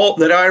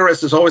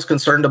IRS is always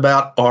concerned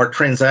about are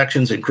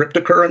transactions in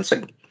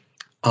cryptocurrency.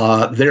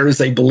 There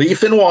is a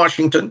belief in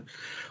Washington,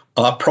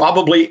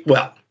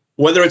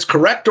 whether it's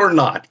correct or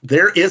not,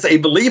 there is a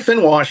belief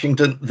in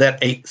Washington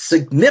that a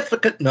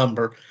significant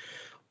number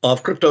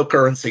of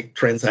cryptocurrency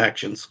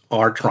transactions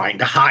are trying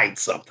to hide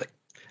something.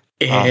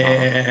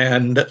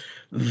 And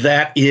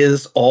that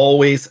is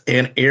always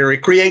an area,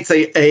 creates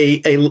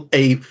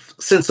a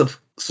sense of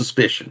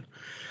suspicion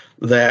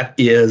that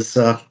is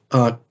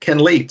can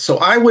lead. So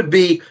I would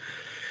be,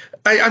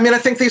 I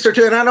think these are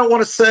two, and I don't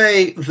want to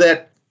say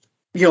that,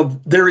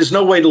 there is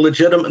no way to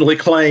legitimately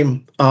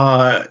claim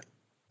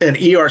an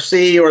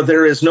ERC, or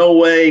there is no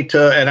way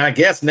to, and I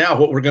guess now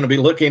what we're going to be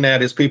looking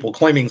at is people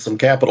claiming some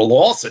capital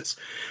losses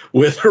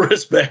with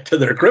respect to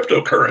their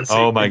cryptocurrency.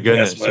 Oh my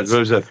goodness. There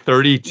was a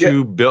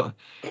 32 billion.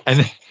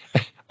 And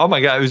oh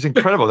my God, it was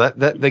incredible.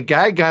 That the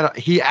guy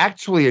he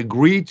actually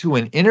agreed to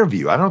an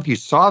interview. I don't know if you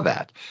saw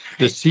that.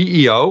 The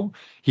CEO,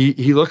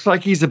 he looks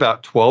like he's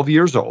about 12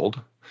 years old.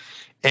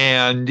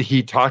 And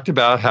he talked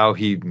about how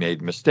he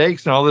made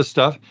mistakes and all this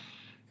stuff.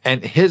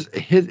 And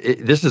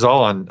this is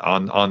all on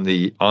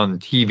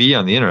TV,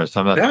 on the internet,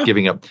 so I'm not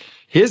giving up.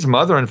 His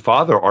mother and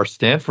father are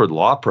Stanford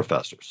law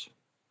professors.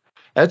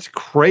 That's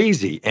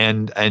crazy.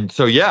 And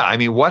so, I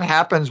mean, what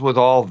happens with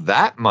all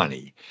that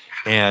money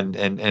and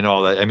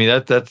all that? I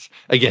mean, that's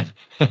again,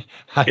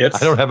 I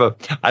don't have a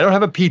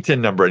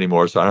PTIN number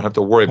anymore, so I don't have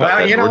to worry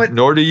about that.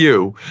 Nor do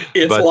you.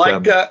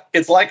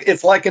 It's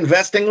like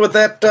investing with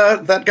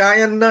that guy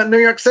in New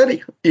York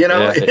City.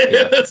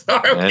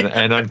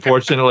 And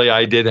unfortunately,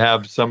 I did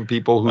have some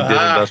people who did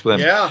invest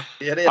with him. Yeah,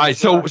 it is. All right,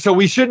 so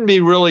we shouldn't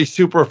be really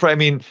super. I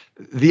mean,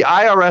 the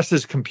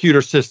IRS's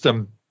computer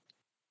system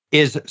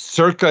is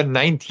circa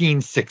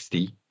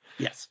 1960.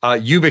 Yes.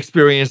 You've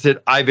experienced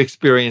it. I've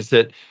experienced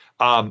it.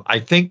 I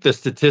think the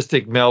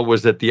statistic, Mel,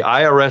 was that the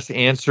IRS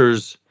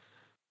answers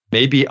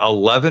maybe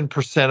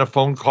 11% of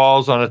phone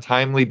calls on a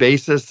timely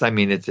basis. I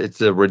mean, it's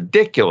a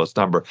ridiculous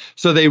number.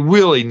 So they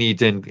really need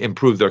to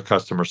improve their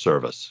customer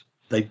service.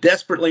 They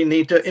desperately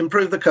need to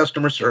improve the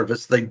customer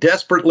service. They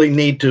desperately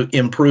need to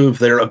improve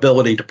their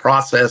ability to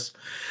process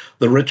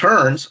the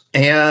returns.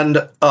 And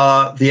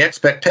the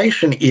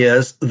expectation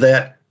is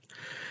that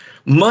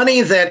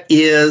money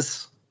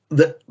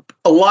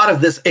a lot of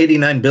this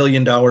 $89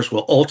 billion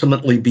will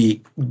ultimately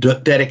be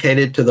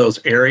dedicated to those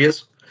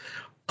areas.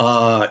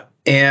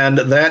 And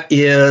that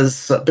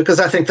is because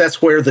I think that's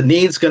where the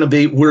need's going to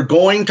be. We're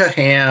going to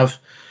have,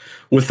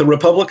 with the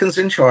Republicans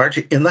in charge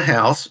in the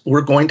House, we're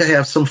going to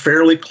have some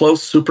fairly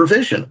close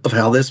supervision of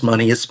how this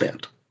money is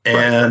spent. Right.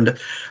 And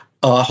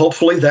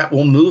hopefully that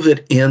will move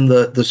it in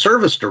the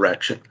service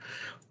direction.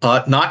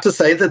 Not to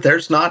say that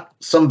there's not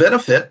some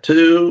benefit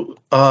to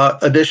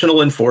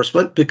additional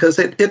enforcement, because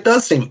it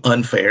does seem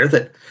unfair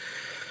that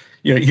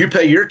you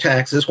pay your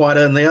taxes, why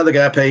doesn't the other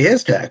guy pay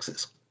his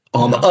taxes?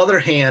 On the other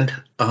hand,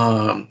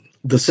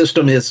 the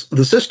system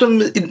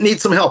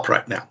needs some help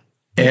right now,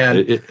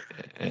 and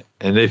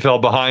they fell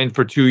behind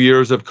for 2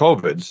 years of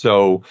COVID,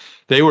 so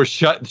they were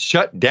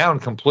shut down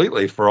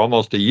completely for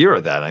almost a year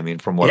of that. I mean,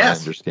 from what I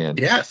understand.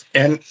 Yes,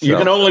 and you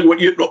can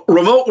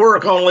remote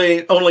work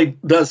only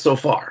does so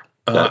far.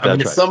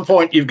 At some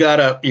point, you've got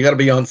to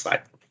be on site.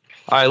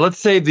 All right, let's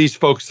save these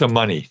folks some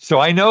money. So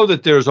I know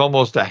that there's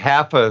almost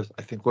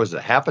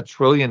 $500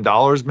 billion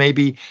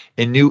maybe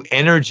in new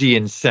energy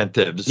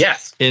incentives.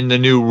 In the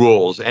new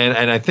rules,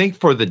 and I think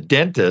for the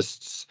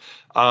dentists,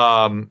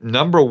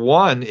 number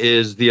one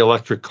is the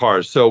electric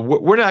cars. So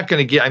we're not going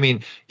to get. I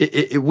mean,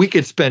 we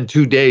could spend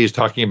 2 days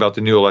talking about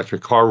the new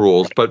electric car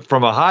rules, but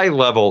from a high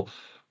level,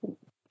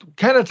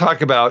 kind of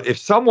talk about if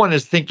someone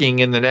is thinking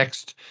in the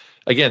next.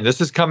 Again, this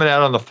is coming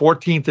out on the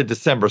 14th of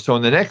December. So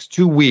in the next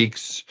 2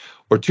 weeks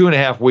or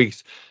 2.5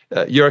 weeks,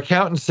 your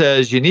accountant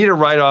says you need a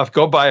write-off,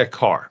 go buy a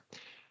car.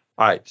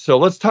 All right. So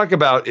let's talk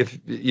about if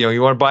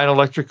you want to buy an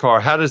electric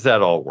car. How does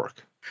that all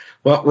work?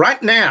 Well,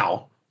 right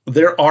now,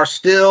 there are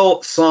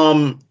still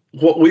some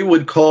what we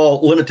would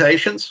call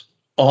limitations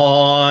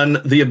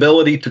on the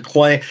ability to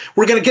claim.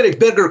 We're going to get a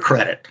bigger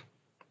credit.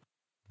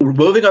 We're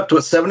moving up to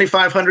a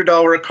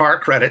 $7,500 a car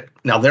credit.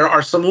 Now, there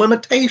are some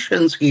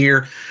limitations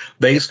here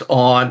based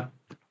on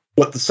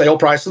what the sale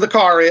price of the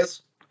car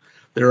is.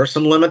 There are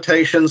some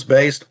limitations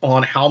based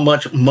on how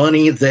much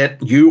money that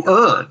you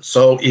earn.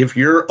 So if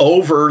you're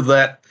over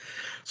that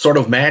sort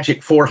of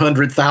magic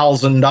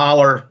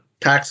 $400,000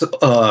 tax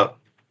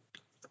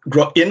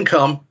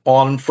income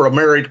for a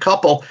married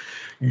couple,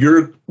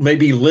 you're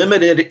maybe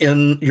limited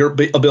in your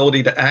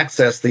ability to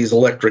access these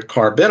electric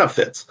car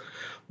benefits.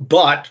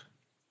 But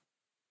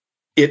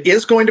it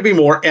is going to be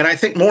more, and I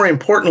think more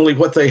importantly,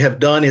 what they have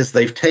done is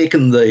they've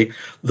taken the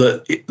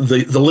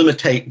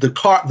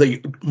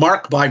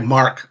mark by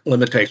mark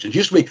limitations.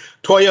 Used to be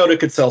Toyota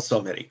could sell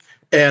so many,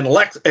 and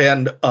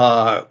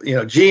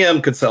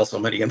GM could sell so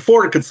many, and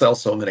Ford could sell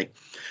so many.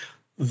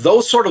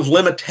 Those sort of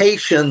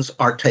limitations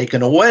are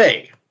taken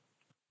away,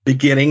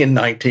 beginning in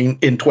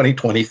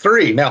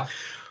 2023. Now,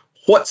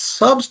 what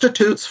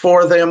substitutes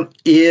for them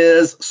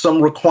is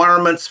some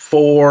requirements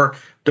for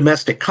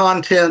domestic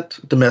content,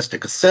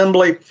 domestic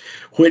assembly,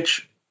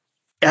 which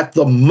at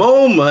the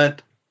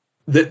moment,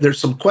 there's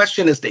some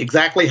question as to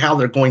exactly how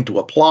they're going to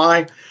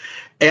apply.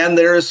 And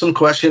there is some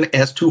question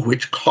as to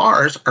which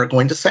cars are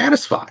going to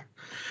satisfy.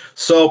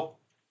 So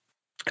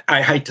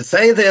I hate to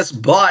say this,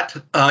 but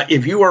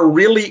if you are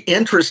really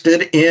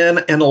interested in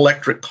an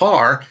electric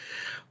car,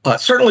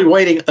 certainly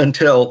waiting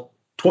until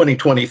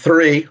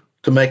 2023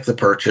 to make the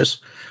purchase,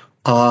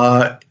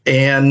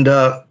 and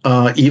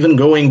even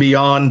going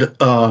beyond,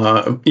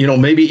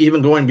 maybe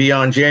even going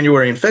beyond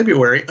January and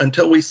February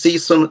until we see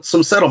some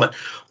settlement.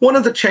 One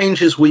of the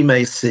changes we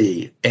may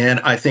see, and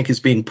I think is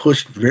being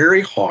pushed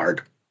very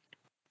hard,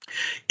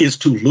 is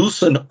to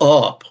loosen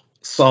up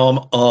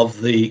some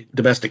of the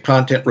domestic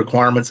content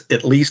requirements,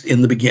 at least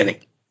in the beginning.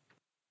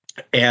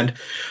 And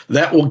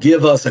that will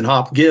give us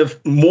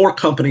give more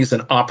companies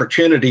an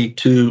opportunity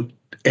to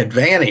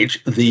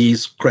advantage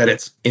these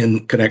credits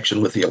in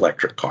connection with the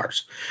electric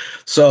cars.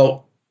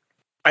 So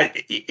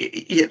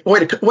wait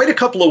a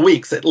couple of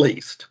weeks at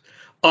least.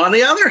 On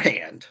the other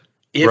hand,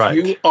 if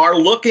you are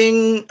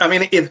looking,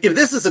 if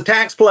this is a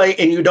tax play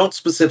and you don't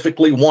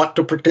specifically want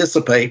to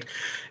participate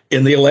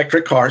in the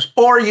electric cars,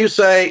 or you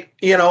say,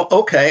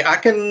 okay, I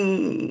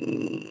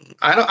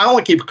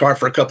only keep a car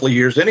for a couple of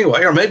years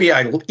anyway, or maybe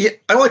I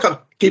only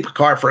keep a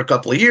car for a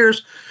couple of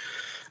years.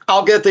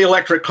 I'll get the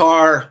electric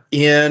car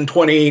in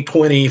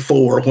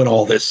 2024 when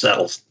all this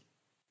settles.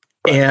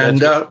 Right. And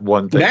that's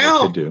one thing you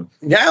could do.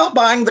 Now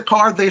buying the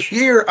car this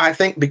year, I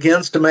think,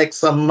 begins to make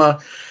some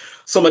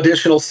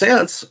additional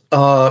sense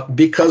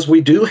because we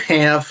are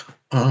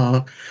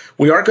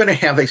going to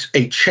have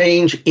a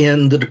change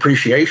in the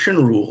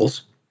depreciation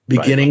rules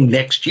beginning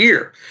next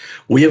year.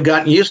 We have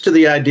gotten used to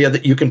the idea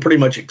that you can pretty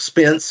much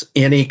expense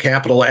any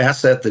capital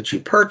asset that you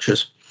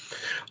purchase.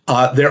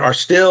 There are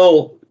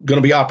still going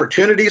to be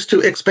opportunities to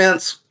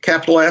expense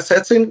capital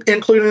assets,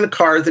 including the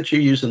car that you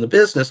use in the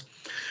business.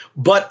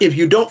 But if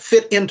you don't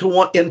fit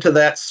into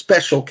that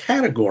special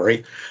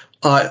category,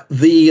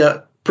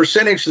 the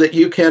percentage that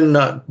you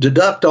can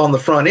deduct on the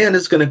front end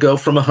is going to go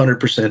from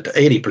 100% to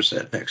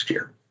 80% next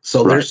year.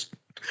 So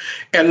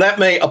and that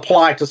may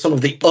apply to some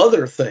of the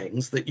other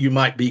things that you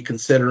might be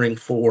considering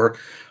for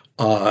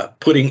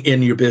putting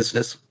in your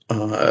business,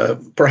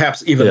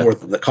 perhaps even more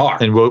than the car.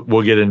 And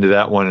we'll get into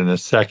that one in a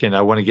second.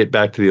 I want to get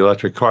back to the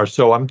electric car.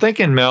 So I'm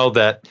thinking, Mel,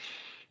 that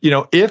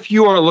if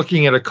you are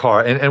looking at a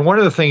car, and one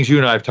of the things you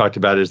and I have talked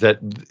about is that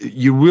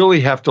you really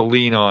have to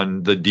lean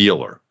on the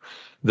dealer,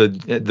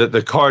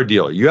 the car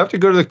dealer. You have to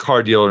go to the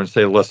car dealer and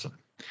say, listen,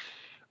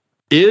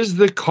 is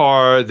the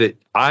car that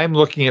I'm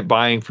looking at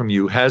buying from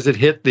you, has it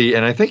hit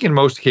and I think in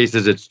most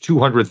cases it's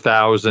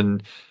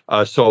 200,000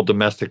 sold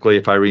domestically,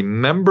 if I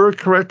remember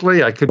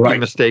correctly. I could be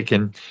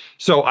mistaken.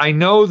 So I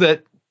know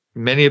that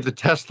many of the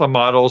Tesla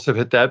models have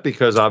hit that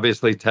because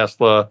obviously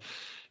Tesla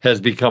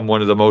has become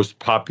one of the most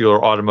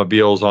popular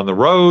automobiles on the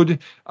road.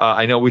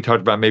 I know we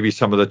talked about maybe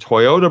some of the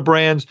Toyota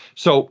brands.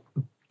 So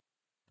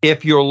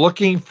if you're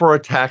looking for a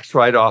tax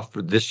write-off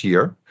for this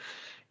year,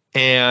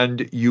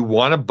 and you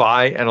want to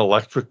buy an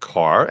electric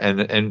car,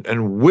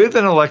 and with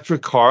an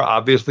electric car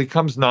obviously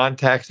comes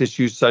non-tax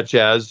issues such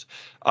as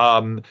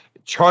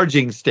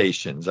charging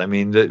stations.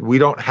 We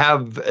don't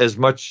have as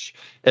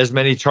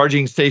many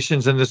charging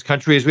stations in this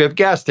country as we have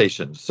gas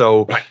stations.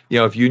 So,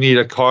 if you need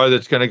a car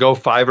that's going to go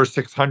 500 or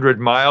 600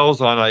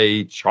 miles on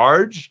a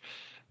charge,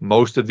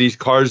 most of these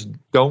cars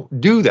don't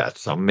do that.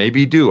 Some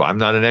maybe do. I'm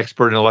not an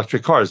expert in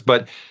electric cars,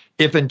 but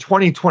if in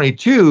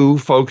 2022,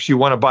 folks, you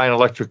want to buy an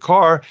electric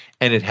car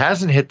and it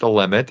hasn't hit the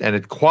limit and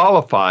it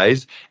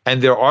qualifies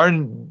and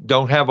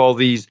don't have all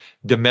these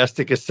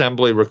domestic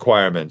assembly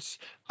requirements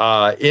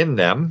in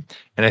them,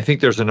 and I think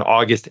there's an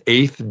August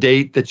 8th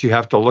date that you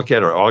have to look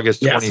at, or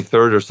August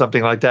 23rd or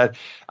something like that.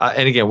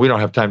 And again, we don't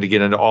have time to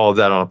get into all of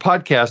that on a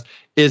podcast.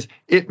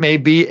 It may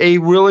be a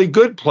really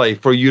good play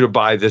for you to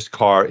buy this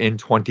car in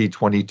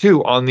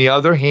 2022. On the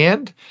other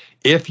hand,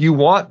 if you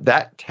want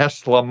that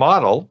Tesla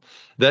model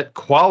that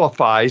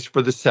qualifies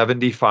for the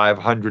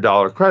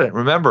 $7,500 credit.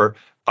 Remember,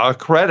 a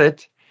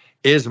credit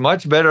is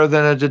much better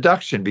than a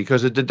deduction,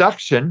 because a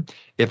deduction,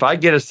 if I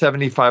get a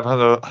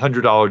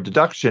 $7,500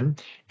 deduction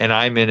and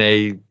I'm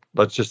in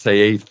let's just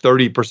say a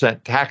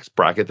 30% tax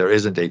bracket, there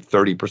isn't a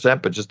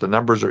 30%, but just the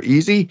numbers are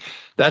easy,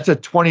 that's a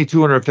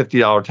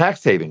 $2,250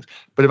 tax savings.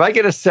 But if I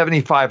get a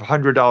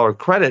 $7,500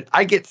 credit,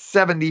 I get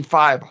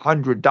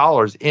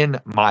 $7,500 in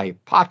my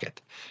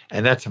pocket.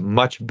 And that's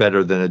much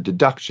better than a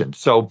deduction.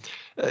 So,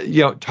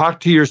 talk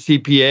to your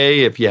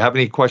CPA. If you have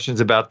any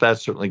questions about that,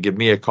 certainly give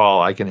me a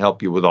call. I can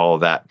help you with all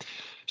of that.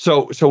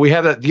 So we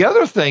have that. The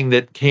other thing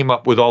that came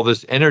up with all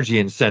this energy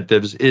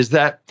incentives is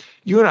that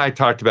you and I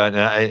talked about,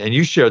 and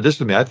you shared this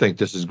with me. I think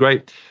this is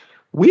great.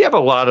 We have a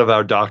lot of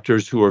our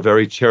doctors who are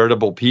very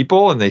charitable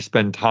people, and they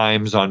spend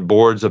times on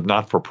boards of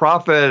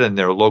not-for-profit and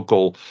their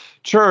local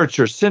church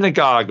or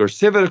synagogue or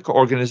civic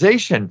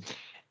organization.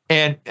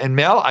 And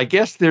Mel, I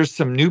guess there's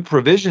some new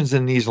provisions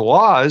in these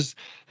laws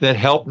that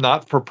help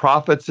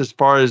not-for-profits as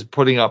far as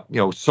putting up,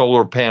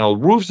 solar panel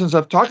roofs and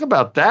stuff. Talk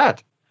about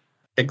that.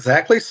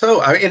 Exactly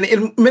so.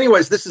 In many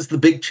ways, this is the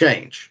big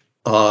change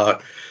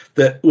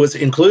that was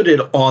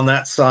included on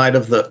that side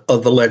of the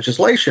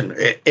legislation.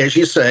 As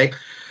you say,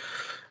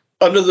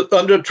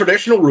 under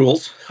traditional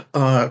rules,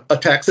 a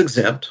tax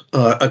exempt,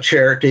 a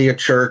charity, a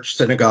church,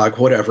 synagogue,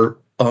 whatever,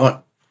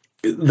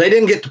 they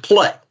didn't get to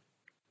play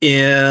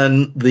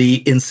in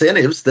the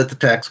incentives that the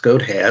tax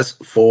code has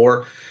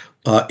for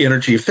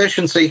energy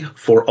efficiency,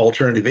 for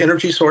alternative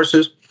energy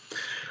sources.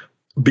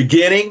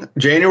 Beginning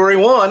January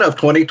 1 of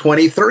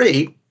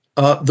 2023,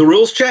 the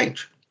rules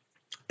change.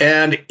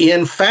 And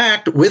in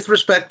fact, with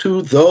respect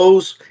to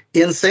those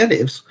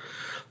incentives,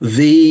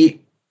 the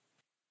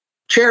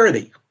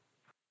charity,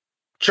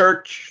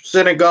 church,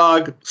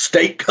 synagogue,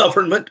 state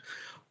government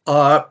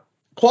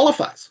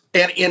qualifies.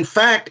 And in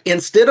fact,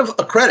 instead of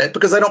a credit,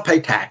 because they don't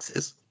pay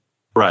taxes,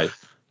 right?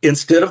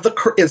 Instead of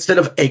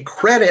a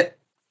credit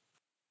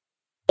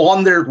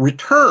on their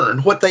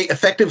return, what they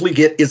effectively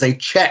get is a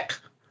check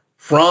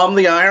from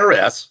the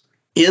IRS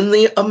in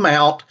the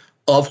amount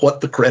of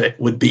what the credit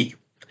would be.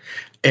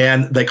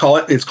 And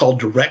it's called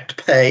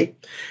direct pay.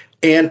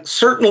 And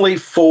certainly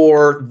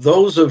for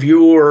those of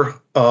your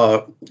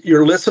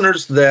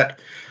listeners that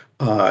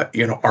are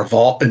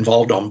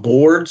involved on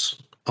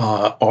boards,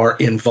 are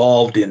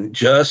involved in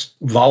just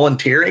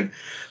volunteering,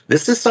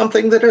 this is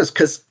something that is,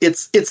 because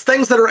it's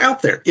things that are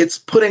out there. It's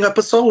putting up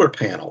a solar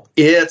panel.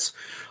 It's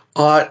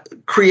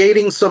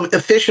creating some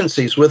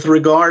efficiencies with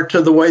regard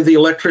to the way the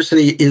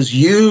electricity is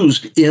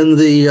used in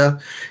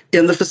the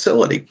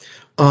facility.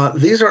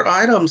 These are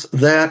items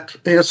that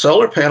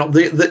solar panel.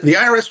 The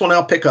IRS will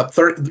now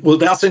will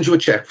now send you a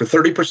check for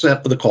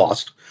 30% of the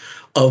cost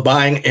of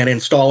buying and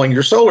installing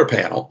your solar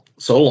panel,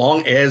 so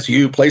long as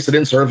you place it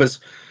in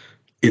service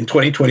in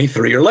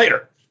 2023 or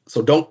later.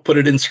 So don't put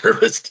it in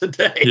service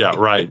today. Yeah,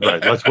 right.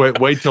 Let's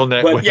wait till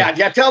next. But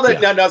tell them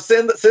no.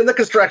 Send the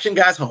construction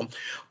guys home.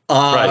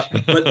 Right.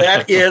 But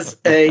that is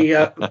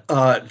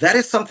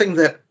something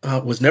that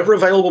was never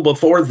available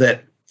before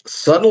that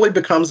suddenly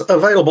becomes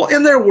available.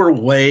 And there were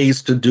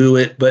ways to do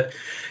it, but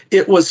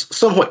it was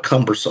somewhat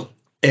cumbersome.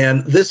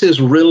 And this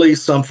is really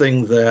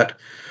something that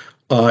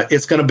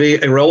it's going to be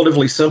a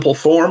relatively simple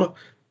form,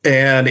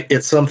 and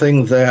it's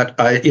something that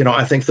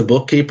I think the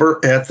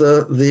bookkeeper at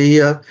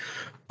the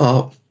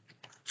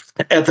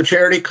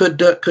charity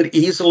could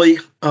easily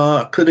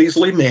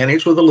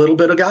manage with a little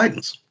bit of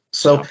guidance.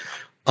 So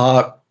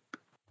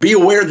be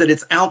aware that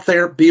it's out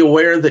there. Be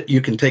aware that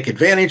you can take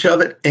advantage of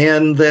it,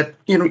 and that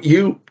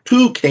you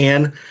too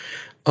can.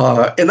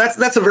 And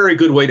that's a very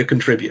good way to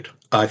contribute,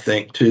 I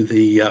think, to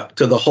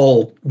the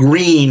whole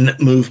green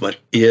movement,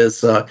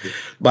 is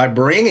by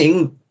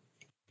bringing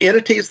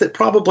entities that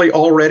probably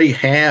already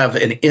have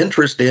an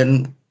interest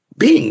in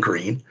being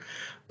green,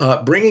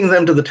 bringing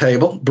them to the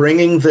table,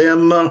 bringing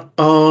them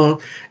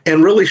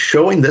and really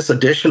showing this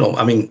additional,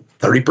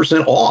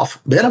 30%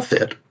 off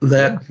benefit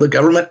that the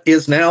government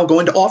is now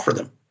going to offer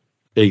them.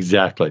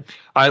 Exactly.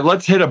 All right,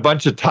 let's hit a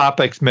bunch of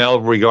topics, Mel,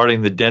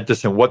 regarding the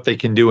dentists and what they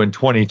can do in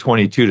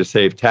 2022 to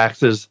save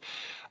taxes.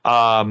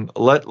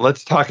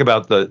 Let's talk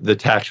about the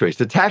tax rates.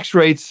 The tax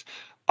rates,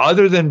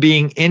 other than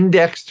being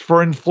indexed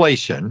for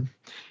inflation,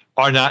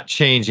 are not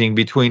changing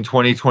between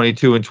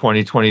 2022 and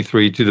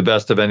 2023 to the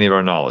best of any of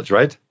our knowledge,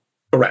 right?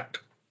 Correct.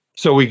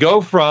 So we go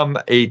from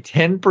a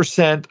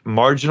 10%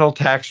 marginal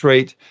tax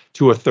rate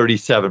to a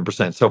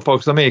 37%. So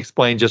folks, let me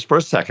explain just for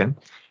a second.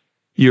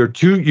 You're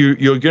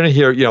going to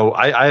hear,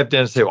 I have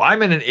dentists say, well,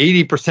 I'm in an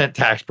 80%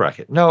 tax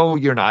bracket. No,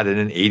 you're not in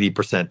an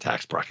 80%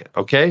 tax bracket.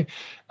 Okay.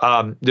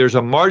 There's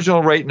a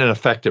marginal rate and an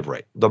effective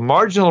rate. The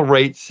marginal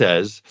rate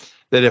says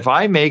that if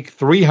I make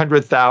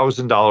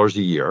 $300,000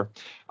 a year,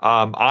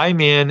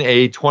 I'm in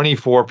a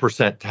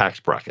 24%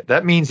 tax bracket.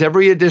 That means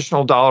every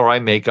additional dollar I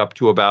make up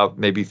to about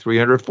maybe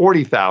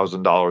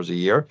 $340,000 a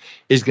year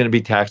is going to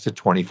be taxed at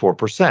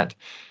 24%.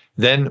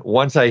 Then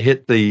once I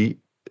hit the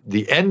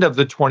end of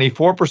the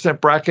 24%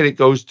 bracket, it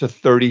goes to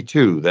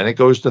 32. Then it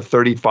goes to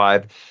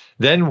 35.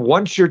 Then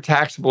once your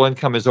taxable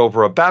income is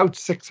over about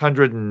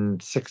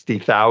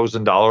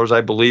 $660,000,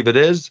 I believe it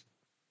is,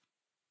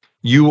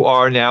 you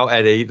are now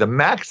at the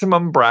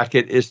maximum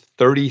bracket is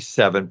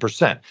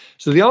 37%.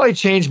 So the only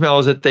change, Mel,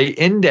 is that they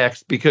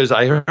indexed, because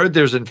I heard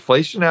there's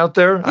inflation out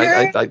there.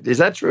 Yeah. Is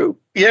that true?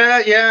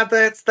 Yeah.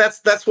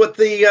 That's what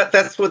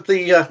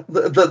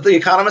the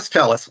economists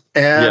tell us,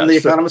 and the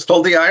economists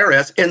told the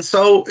IRS. And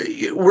so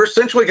we're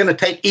essentially going to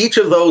take each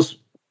of those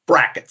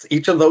brackets,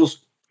 each of those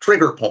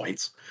trigger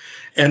points,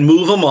 and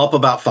move them up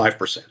about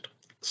 5%.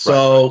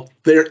 So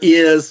there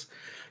is.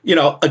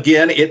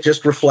 Again, it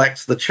just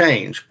reflects the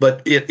change,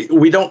 but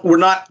we're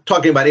not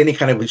talking about any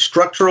kind of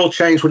structural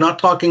change. We're not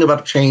talking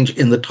about a change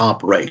in the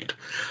top rate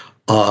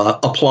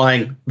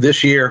applying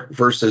this year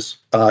versus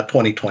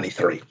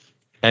 2023.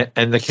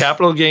 And the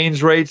capital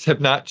gains rates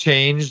have not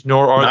changed,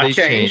 nor are they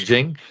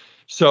changing.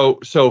 So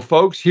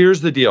folks,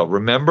 here's the deal.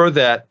 Remember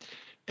that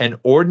An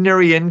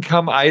ordinary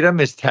income item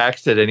is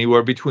taxed at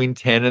anywhere between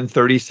 10 and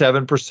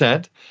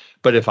 37%.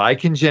 But if I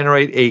can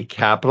generate a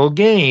capital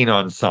gain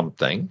on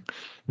something,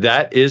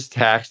 that is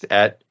taxed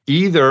at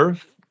either,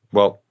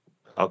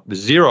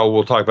 zero,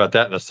 we'll talk about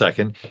that in a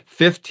second,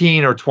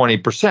 15 or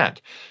 20%.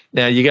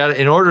 Now,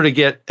 in order to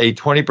get a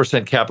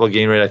 20% capital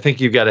gain rate, I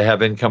think you've got to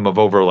have income of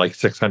over like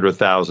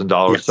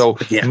 $600,000. Yes. So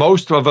Yeah.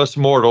 most of us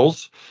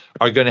mortals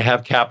are going to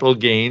have capital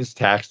gains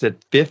taxed at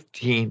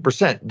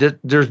 15%.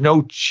 There's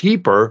no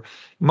cheaper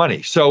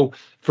money. So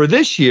for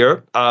this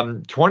year,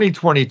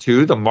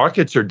 2022, the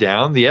markets are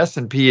down. The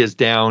S&P is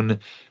down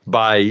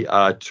by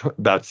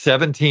about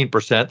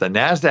 17%. The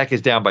NASDAQ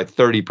is down by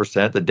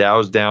 30%. The Dow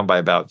is down by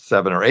about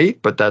 7 or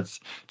 8, but that's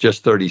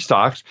just 30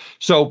 stocks.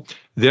 So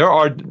there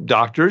are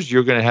doctors, some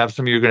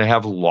of you are going to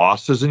have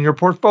losses in your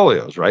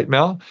portfolios, right,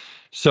 Mel?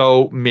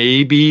 So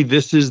maybe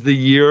this is the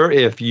year,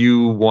 if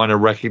you want to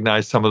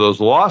recognize some of those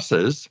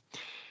losses,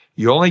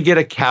 you only get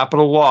a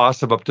capital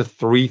loss of up to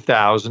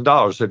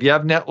 $3,000. So if you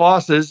have net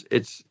losses,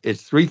 it's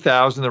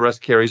 $3,000, the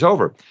rest carries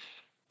over.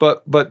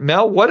 But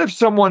Mel, what if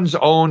someone's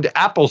owned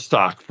Apple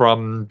stock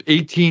from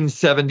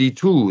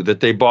 1872 that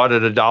they bought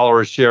at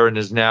 $1 a share and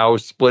is now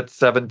split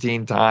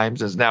 17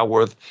 times, is now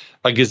worth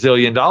a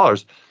gazillion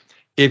dollars?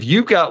 If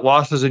you've got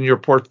losses in your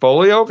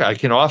portfolio, I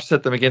can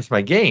offset them against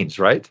my gains,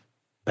 right?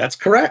 That's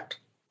correct.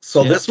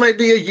 So This may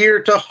be a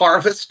year to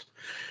harvest.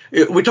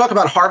 We talk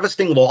about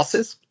harvesting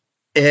losses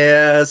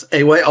as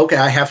a way. Okay,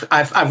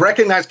 I've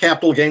recognized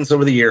capital gains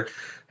over the year.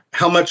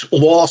 How much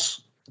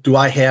loss do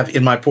I have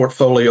in my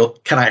portfolio?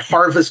 Can I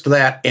harvest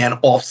that and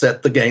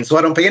offset the gain so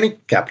I don't pay any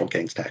capital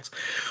gains tax?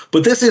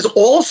 But this is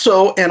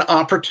also an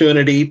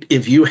opportunity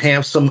if you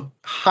have some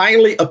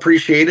highly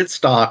appreciated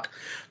stock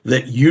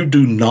that you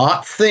do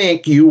not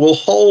think you will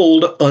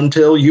hold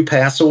until you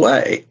pass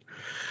away.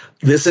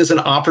 This is an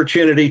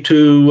opportunity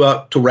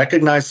to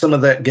recognize some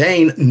of that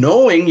gain,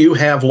 knowing you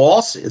have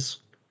losses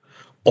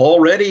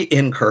already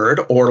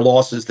incurred or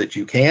losses that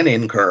you can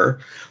incur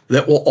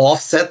that will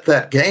offset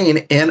that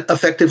gain and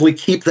effectively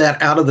keep that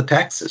out of the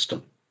tax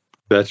system.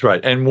 That's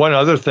right. And one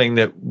other thing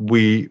that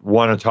we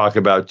want to talk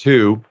about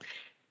too,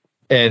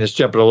 and it's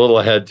jumping a little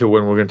ahead to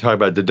when we're going to talk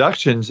about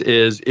deductions,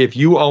 is if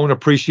you own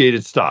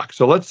appreciated stock.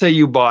 So let's say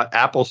you bought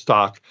Apple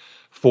stock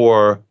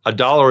for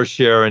 $1 a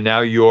share, and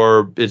now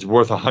it's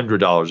worth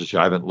 $100 a share.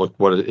 I haven't looked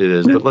what it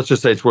is, but let's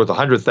just say it's worth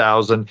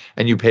 $100,000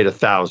 and you paid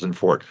 $1,000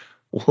 for it,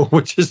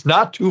 which is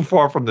not too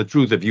far from the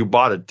truth if you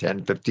bought it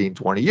 10, 15,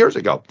 20 years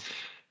ago.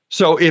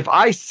 So if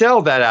I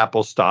sell that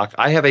Apple stock,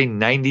 I have a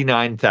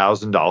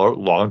 $99,000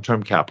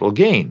 long-term capital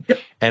gain. Yep.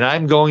 And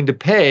I'm going to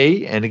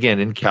pay, and again,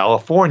 in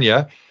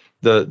California,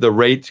 the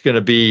rate's going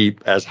to be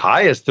as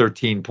high as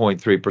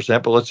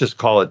 13.3%, but let's just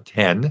call it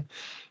 10.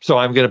 So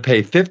I'm going to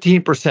pay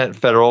 15%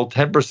 federal,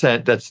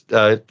 10% that's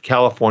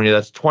California,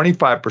 that's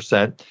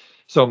 25%.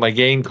 So my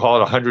gain,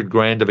 call it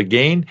 $100,000 of a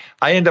gain.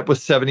 I end up with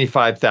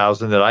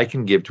 $75,000 that I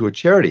can give to a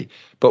charity.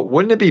 But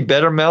wouldn't it be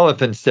better, Mel,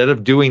 if instead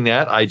of doing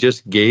that, I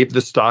just gave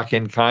the stock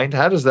in kind?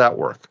 How does that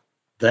work?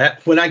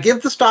 That when I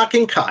give the stock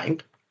in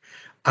kind,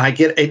 I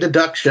get a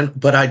deduction,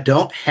 but I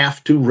don't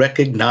have to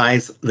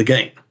recognize the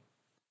gain.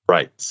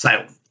 Right.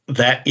 So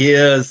that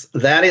is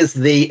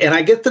and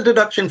I get the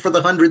deduction for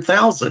the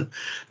 $100,000,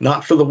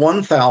 not for the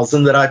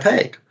 $1,000 that I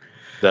paid.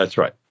 That's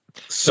right.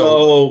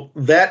 So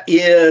that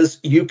is,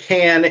 you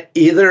can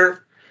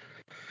either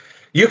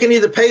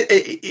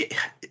pay,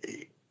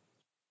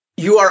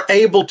 you are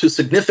able to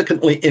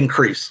significantly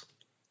increase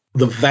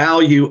the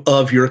value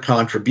of your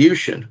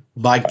contribution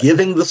by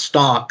giving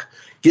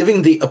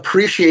the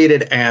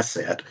appreciated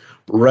asset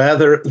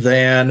rather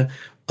than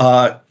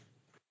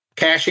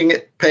cashing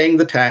it, paying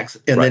the tax,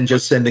 and then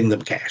just sending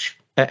them cash.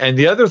 And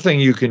the other thing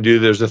you can do,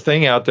 there's a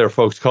thing out there,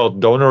 folks, called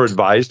donor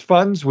advised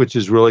funds, which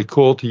is really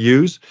cool to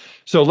use.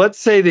 So let's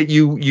say that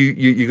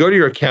you go to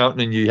your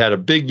accountant and you had a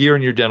big year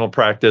in your dental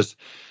practice,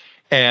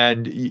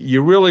 and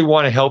you really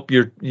want to help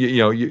you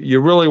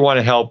really want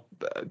to help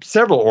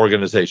several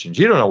organizations.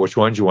 You don't know which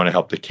ones. You want to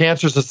help the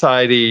Cancer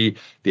Society,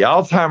 the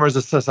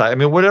Alzheimer's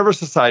Society, whatever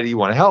society you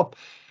want to help,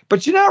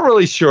 but you're not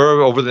really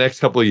sure over the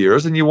next couple of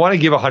years, and you want to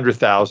give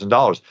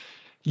 $100,000.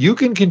 You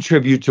can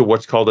contribute to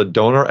what's called a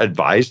donor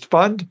advised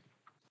fund,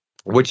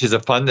 which is a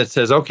fund that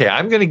says, okay,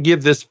 I'm going to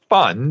give this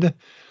fund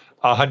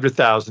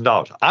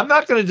 $100,000. I'm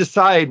not going to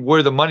decide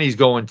where the money's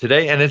going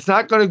today, and it's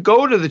not going to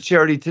go to the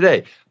charity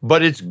today,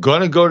 but it's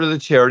going to go to the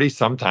charity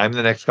sometime in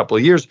the next couple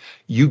of years.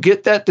 You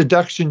get that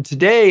deduction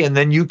today, and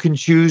then you can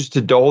choose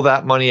to dole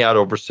that money out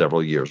over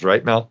several years,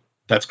 right, Mel?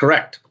 That's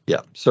correct.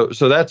 Yeah. So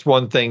that's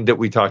one thing that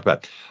we talked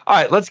about. All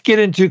right, let's get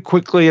into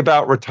quickly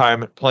about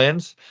retirement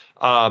plans.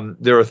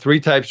 There are three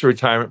types of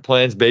retirement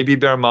plans: baby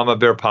bear, mama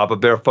bear, papa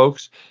bear,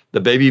 folks. The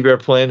baby bear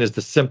plan is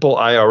the simple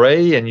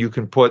IRA, and you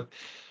can put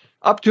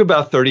up to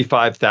about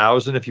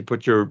 $35,000 if you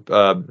put your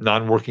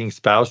non-working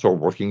spouse or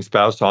working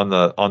spouse on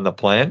the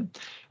plan.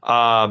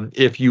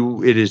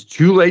 It is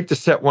too late to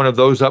set one of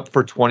those up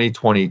for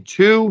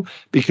 2022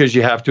 because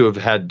you have to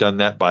have done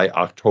that by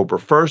October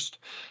 1st.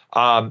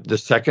 The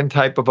second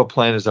type of a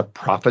plan is a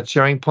profit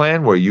sharing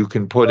plan where you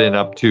can put in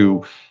up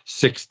to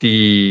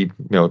 60,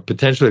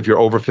 potentially if you're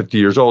over 50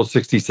 years old,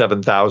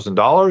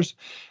 $67,000.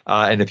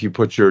 And if you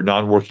put your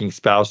non-working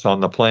spouse on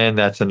the plan,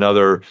 that's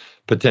another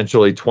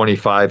potentially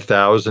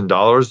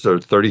 $25,000 or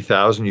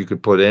 $30,000 you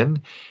could put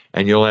in.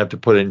 And you only have to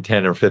put in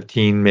 10 or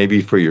 15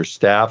 maybe for your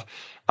staff.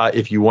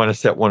 If you want to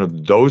set one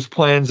of those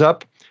plans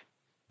up,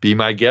 be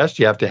my guest.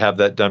 You have to have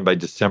that done by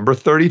December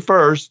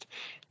 31st.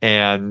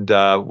 And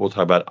we'll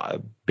talk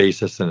about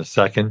basis in a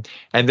second.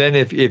 And then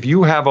if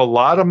you have a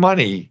lot of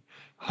money,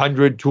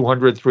 100,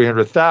 200,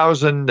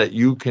 300,000 that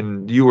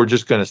you are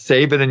just going to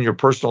save it in your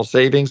personal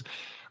savings,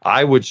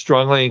 I would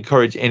strongly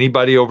encourage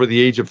anybody over the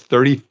age of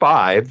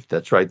 35,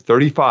 that's right,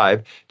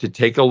 35, to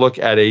take a look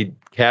at a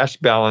cash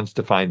balance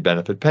defined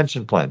benefit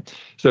pension plan.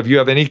 So if you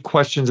have any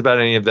questions about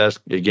any of this,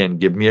 again,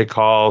 give me a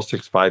call,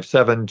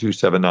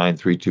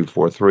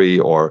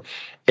 657-279-3243 or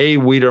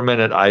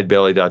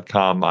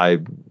awiederman@eidbailly.com.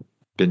 I've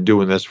been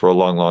doing this for a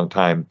long, long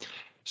time.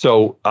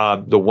 So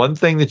the one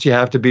thing that you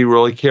have to be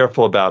really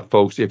careful about,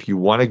 folks, if you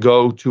want to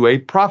go to a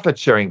profit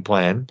sharing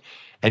plan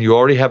and you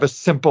already have a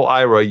simple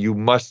IRA, you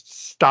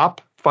must stop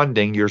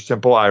funding your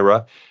simple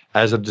IRA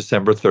as of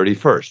December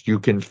 31st. You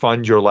can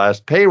fund your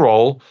last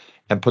payroll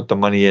and put the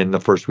money in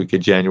the first week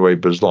of January,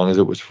 but as long as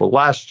it was for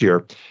last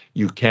year,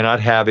 you cannot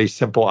have a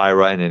simple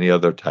IRA in any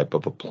other type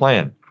of a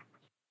plan.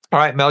 All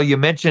right, Mel, you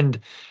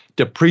mentioned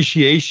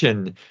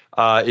depreciation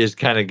is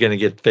kind of going to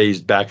get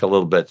phased back a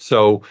little bit.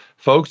 So,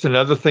 folks,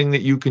 another thing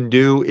that you can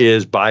do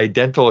is buy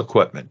dental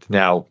equipment.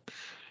 Now,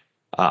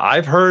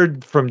 I've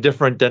heard from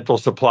different dental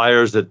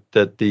suppliers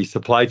that the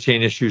supply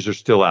chain issues are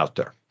still out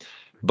there.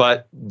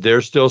 But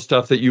there's still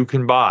stuff that you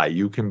can buy.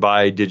 You can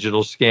buy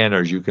digital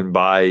scanners. You can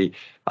buy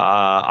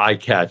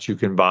iCatch. You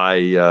can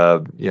buy,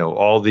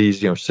 all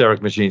these,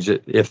 CEREC machines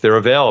if they're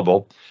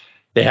available.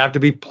 They have to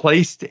be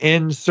placed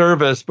in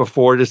service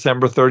before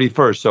December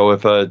 31st. So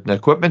if an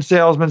equipment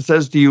salesman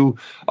says to you,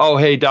 oh,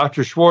 hey,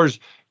 Dr. Schwartz,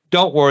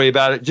 don't worry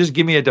about it. Just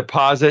give me a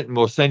deposit and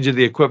we'll send you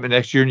the equipment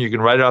next year and you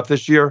can write it off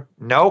this year.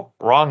 Nope,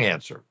 wrong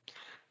answer.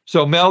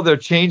 So, Mel, they're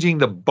changing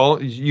the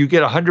you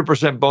get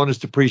 100% bonus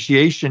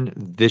depreciation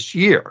this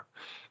year,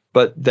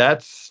 but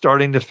that's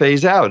starting to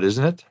phase out,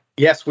 isn't it?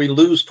 Yes, we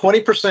lose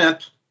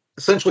 20%,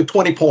 essentially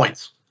 20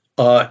 points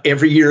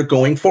every year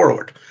going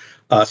forward.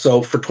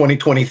 So for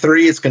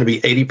 2023, it's going to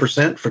be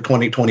 80%. For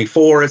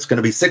 2024, it's going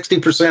to be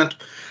 60%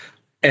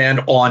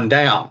 and on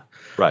down.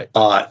 Right.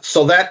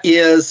 So that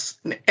is,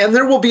 and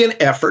there will be an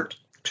effort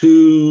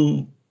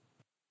to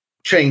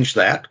change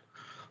that.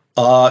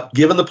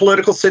 Given the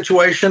political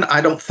situation,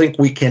 I don't think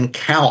we can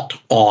count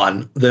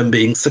on them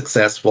being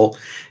successful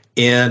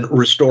in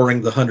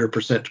restoring the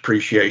 100%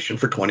 depreciation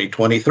for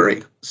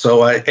 2023.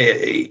 So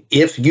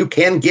if you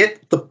can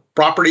get the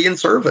property in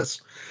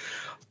service,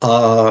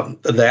 that's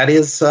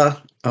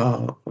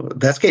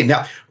key.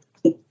 Now,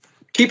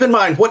 keep in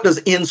mind, what does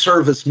in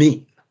service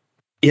mean?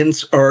 In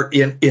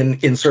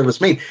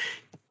service mean?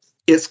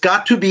 It's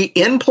got to be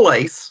in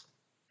place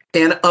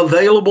and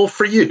available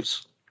for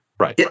use.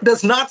 Right. It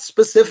does not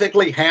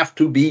specifically have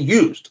to be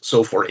used.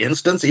 So, for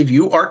instance, if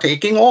you are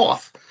taking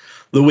off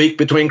the week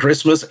between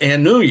Christmas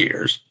and New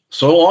Year's,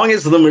 so long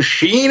as the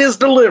machine is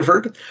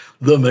delivered,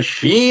 the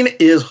machine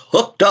is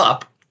hooked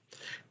up,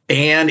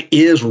 and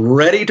is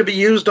ready to be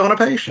used on a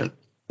patient,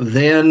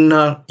 then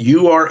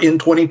you are in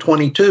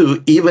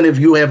 2022, even if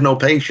you have no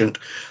patient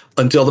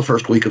until the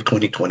first week of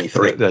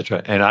 2023. That's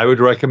right. And I would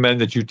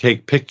recommend that you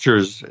take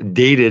pictures,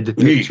 dated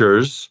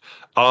pictures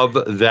of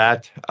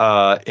that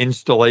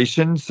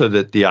installation so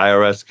that the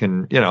IRS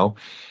can,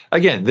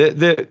 again,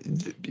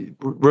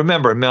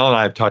 remember, Mel and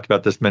I have talked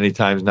about this many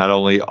times, not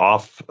only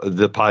off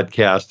the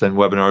podcast and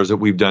webinars that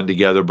we've done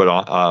together, but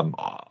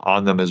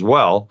on them as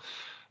well,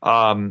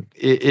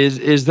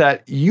 is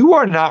that you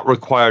are not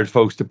required,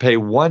 folks, to pay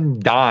one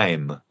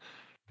dime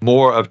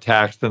more of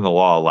tax than the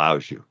law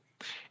allows you.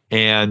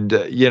 And,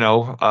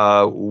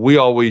 we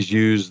always I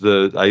use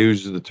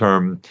the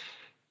term,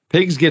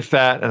 pigs get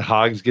fat and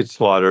hogs get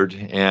slaughtered.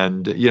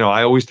 And,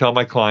 I always tell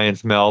my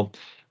clients, Mel,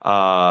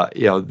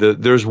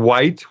 there's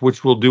white,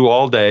 which we'll do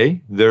all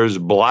day. There's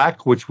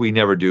black, which we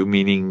never do,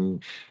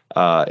 meaning,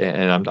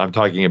 and I'm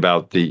talking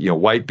about the,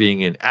 white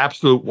being an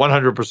absolute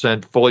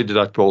 100% fully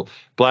deductible,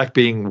 black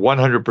being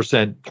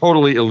 100%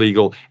 totally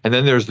illegal. And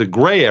then there's the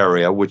gray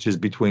area, which is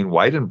between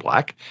white and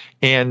black.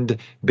 And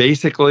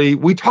basically,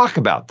 we talk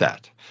about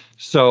that.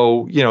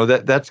 So,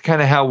 that's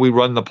kind of how we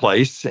run the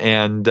place.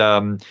 And,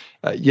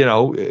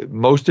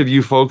 most of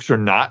you folks are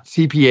not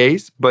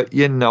CPAs, but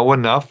you know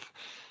enough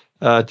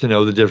to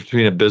know the difference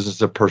between a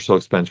business and personal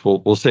expense.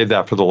 We'll save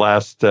that for the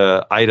last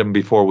item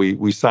before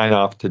we sign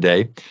off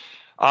today.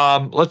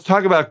 Let's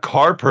talk about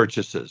car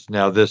purchases.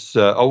 Now,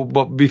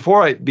 but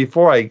before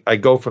I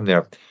go from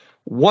there,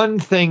 one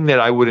thing that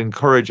I would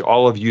encourage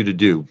all of you to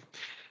do,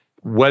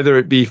 whether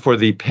it be for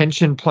the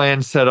pension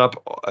plan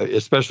setup,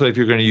 especially if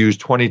you're going to use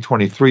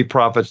 2023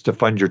 profits to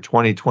fund your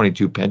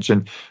 2022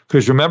 pension.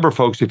 Because remember,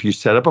 folks, if you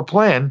set up a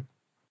plan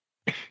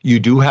You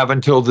do have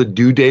until the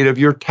due date of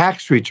your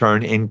tax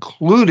return,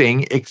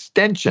 including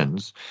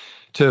extensions,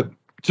 to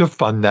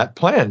fund that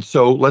plan.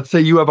 So let's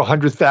say you have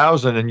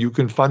 $100,000 and you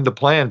can fund the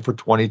plan for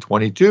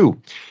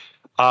 2022.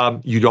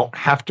 You don't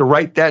have to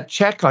write that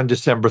check on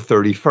December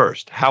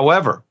 31st.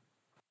 However,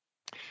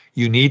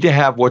 you need to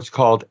have what's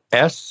called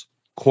S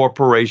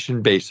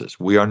corporation basis.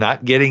 We are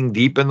not getting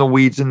deep in the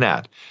weeds in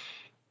that.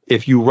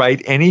 If you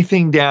write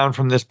anything down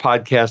from this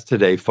podcast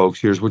today,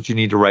 folks, here's what you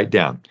need to write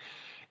down.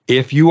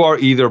 If you are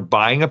either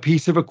buying a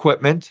piece of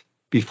equipment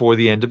before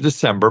the end of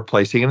December,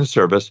 placing it in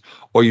service,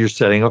 or you're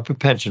setting up a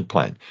pension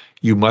plan,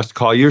 you must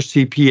call your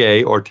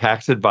CPA or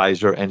tax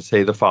advisor and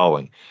say the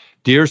following.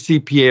 Dear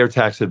CPA or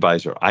tax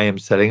advisor, I am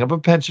setting up a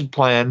pension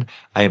plan.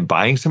 I am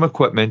buying some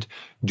equipment.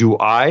 Do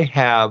I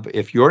have,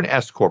 if you're an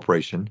S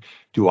corporation,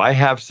 do I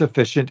have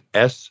sufficient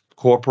S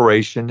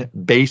corporation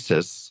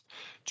basis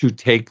to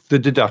take the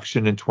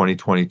deduction in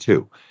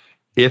 2022?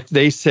 If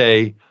they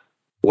say,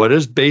 what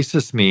does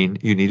basis mean?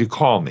 You need to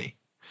call me.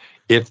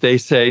 If they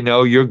say,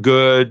 no, you're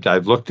good,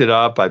 I've looked it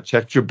up, I've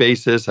checked your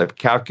basis, I've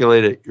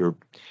calculated it,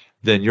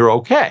 then you're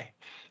okay.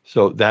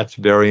 So that's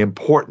very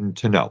important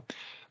to know.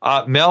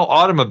 Mel,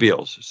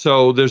 automobiles.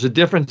 So there's a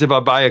difference if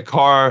I buy a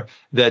car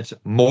that's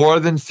more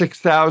than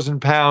 6,000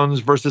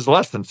 pounds versus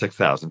less than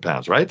 6,000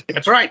 pounds, right?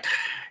 That's right.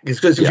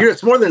 Because if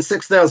it's more than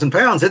 6,000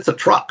 pounds, it's a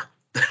truck.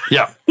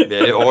 Yeah,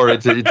 or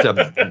it's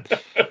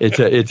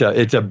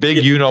a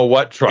big you know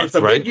what truck, it's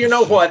a right? Big you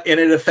know what, and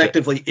it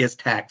effectively is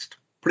taxed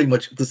pretty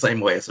much the same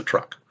way as a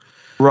truck.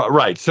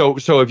 Right. So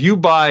if you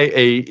buy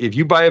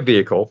a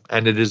vehicle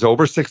and it is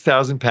over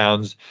 6,000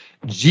 pounds,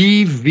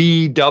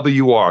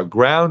 GVWR,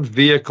 ground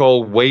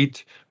vehicle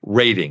weight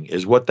rating,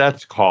 is what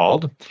that's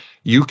called.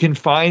 You can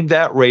find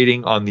that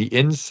rating on the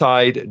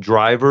inside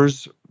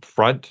driver's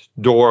front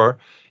door.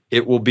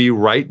 It will be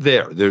right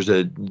there. And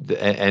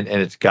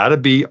it's got to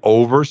be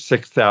over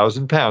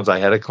 6,000 pounds. I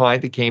had a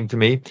client that came to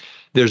me.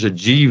 There's a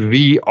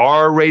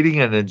GVR rating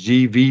and a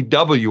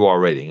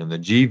GVWR rating. And the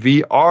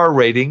GVR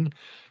rating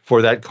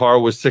for that car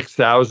was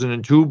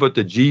 6,002, but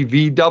the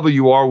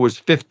GVWR was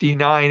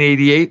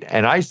 5,988.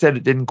 And I said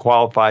it didn't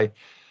qualify.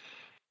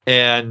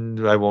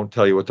 And I won't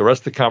tell you what the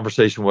rest of the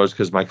conversation was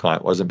because my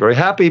client wasn't very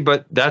happy,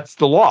 but that's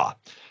the law.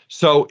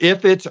 So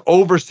if it's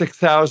over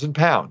 6,000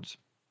 pounds,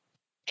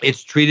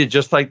 it's treated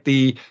just like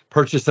the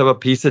purchase of a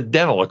piece of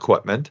dental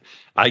equipment.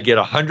 I get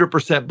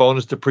 100%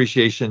 bonus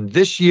depreciation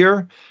this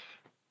year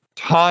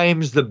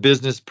times the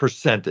business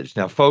percentage.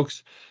 Now,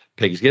 folks,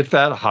 pigs get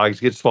fat, hogs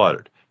get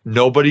slaughtered.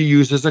 Nobody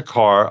uses a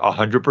car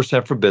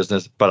 100% for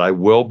business, but I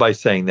will, by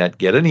saying that,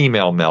 get an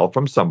email, Mel,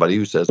 from somebody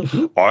who says,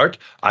 Art,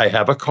 I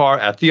have a car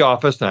at the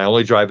office and I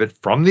only drive it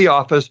from the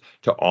office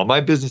to all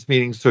my business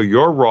meetings, so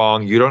you're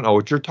wrong. You don't know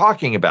what you're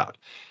talking about.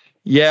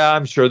 Yeah,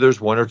 I'm sure there's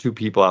one or two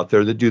people out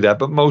there that do that,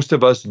 but most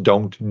of us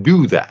don't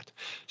do that.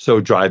 So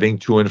driving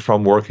to and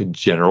from work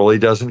generally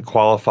doesn't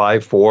qualify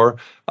for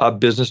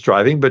business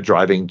driving, but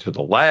driving to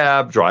the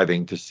lab,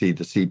 driving to see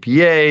the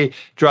CPA,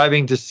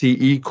 driving to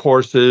CE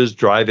courses,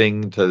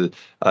 driving to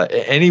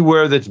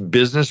anywhere that's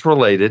business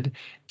related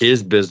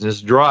is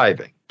business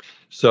driving.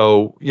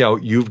 So,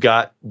 you've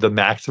got the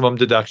maximum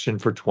deduction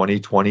for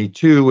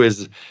 2022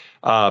 is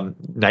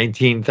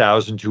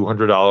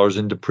 $19,200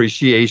 in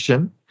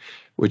depreciation,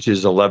 which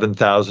is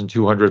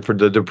 $11,200 for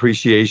the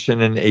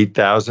depreciation and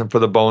 $8,000 for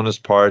the bonus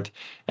part.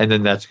 And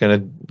then that's going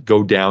to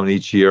go down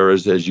each year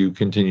as you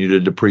continue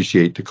to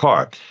depreciate the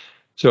car.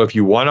 So if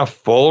you want a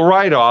full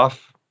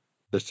write-off,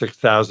 the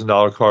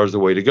 $6,000 car is the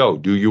way to go.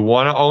 Do you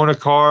want to own a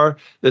car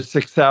that's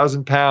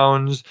 6,000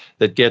 pounds,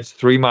 that gets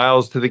 3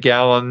 miles to the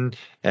gallon,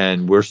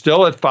 and we're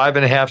still at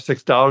 $5.50,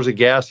 $6 a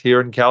gas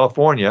here in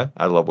California?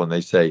 I love when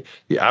they say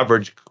the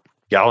average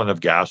gallon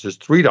of gas is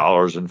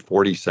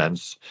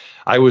 $3.40.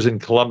 I was in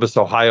Columbus,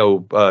 Ohio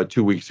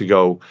 2 weeks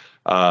ago.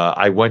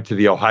 I went to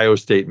the Ohio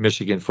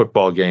State-Michigan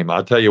football game.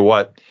 I'll tell you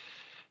what,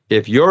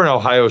 if you're an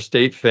Ohio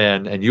State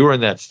fan and you were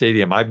in that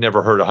stadium, I've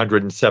never heard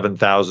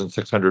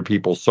 107,600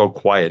 people so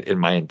quiet in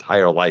my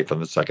entire life in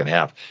the second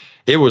half.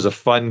 It was a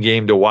fun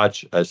game to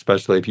watch,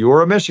 especially if you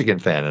were a Michigan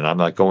fan. And I'm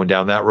not going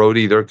down that road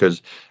either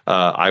because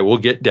I will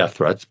get death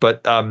threats.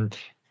 But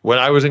when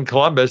I was in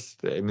Columbus,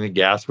 the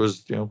gas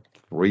was,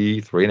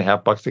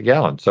 $3.50 a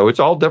gallon. So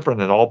it's all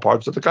different in all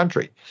parts of the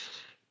country.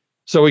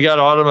 So we got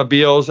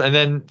automobiles. And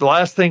then the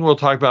last thing we'll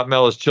talk about,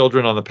 Mel, is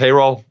children on the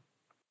payroll.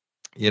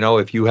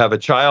 If you have a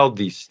child,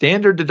 the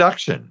standard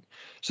deduction.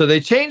 So they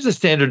changed the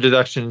standard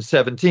deduction in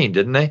 2017,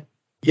 didn't they?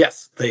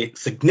 Yes, they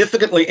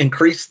significantly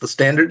increased the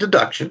standard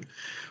deduction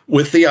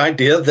with the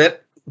idea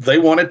that they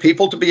wanted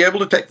people to be able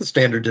to take the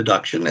standard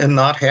deduction and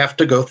not have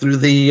to go through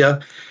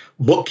the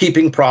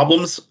bookkeeping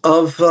problems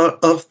of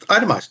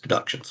itemized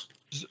deductions.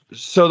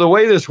 So the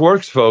way this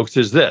works, folks,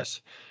 is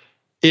this.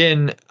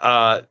 In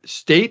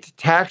state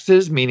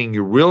taxes, meaning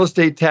your real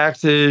estate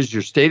taxes,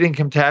 your state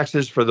income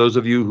taxes, for those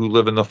of you who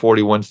live in the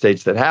 41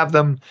 states that have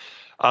them,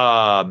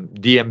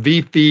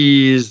 DMV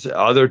fees,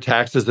 other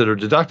taxes that are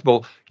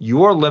deductible,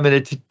 you are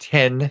limited to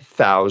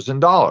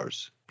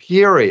 $10,000,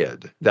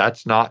 period.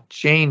 That's not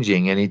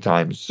changing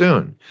anytime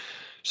soon.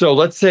 So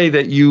let's say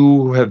that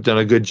you have done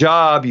a good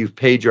job, you've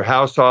paid your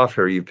house off,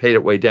 or you've paid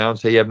it way down,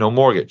 say you have no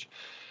mortgage.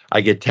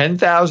 I get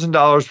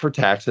 $10,000 for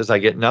taxes. I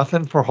get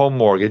nothing for home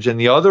mortgage. And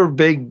the other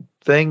big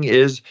thing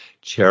is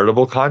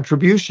charitable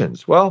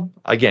contributions. Well,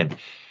 again,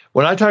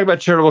 when I talk about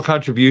charitable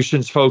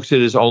contributions, folks,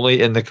 it is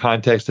only in the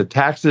context of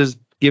taxes.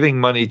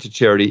 Giving money to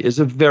charity is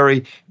a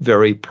very,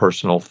 very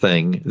personal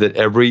thing that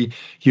every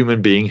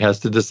human being has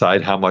to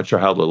decide how much or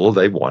how little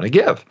they want to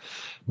give.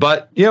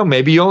 But,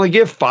 maybe you only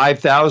give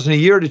 $5,000 a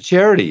year to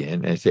charity.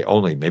 And I say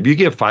only, maybe you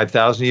give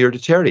 $5,000 a year to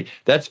charity.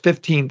 That's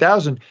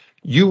 $15,000.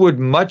 You would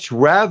much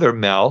rather,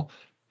 Mel,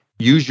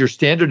 use your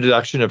standard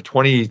deduction of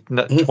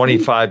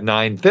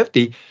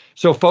 $25,950.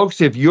 So,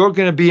 folks, if you're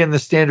going to be in the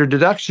standard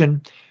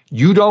deduction,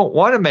 you don't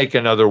want to make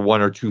another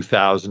 $1,000 or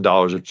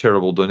 $2,000 of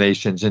charitable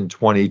donations in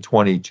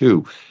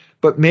 2022.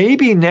 But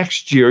maybe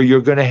next year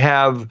you're going to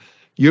give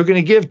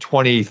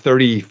 $20,000,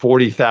 $30,000,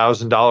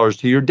 $40,000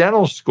 to your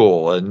dental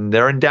school and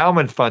their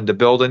endowment fund to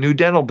build a new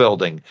dental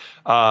building,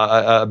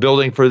 a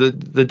building for the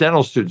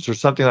dental students or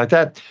something like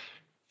that.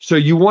 So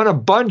you want to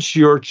bunch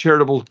your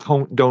charitable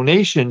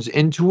donations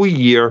into a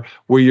year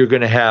where you're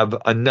going to have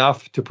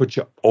enough to put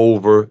you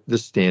over the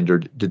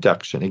standard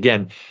deduction.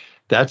 Again,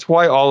 that's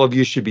why all of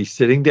you should be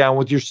sitting down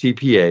with your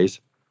CPAs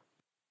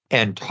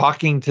and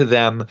talking to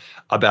them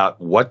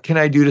about what can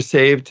I do to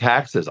save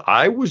taxes.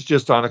 I was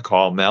just on a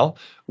call, Mel,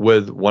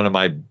 with one of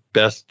my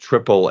best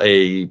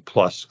AAA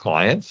plus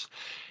clients,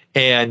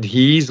 and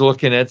he's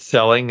looking at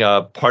selling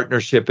a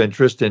partnership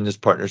interest in his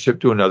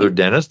partnership to another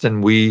dentist.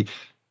 And he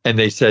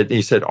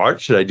said, Art,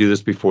 should I do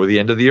this before the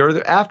end of the year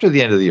or after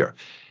the end of the year?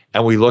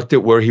 And we looked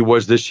at where he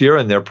was this year,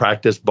 and their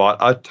practice bought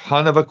a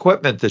ton of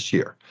equipment this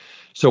year.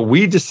 So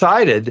we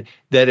decided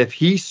that if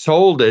he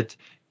sold it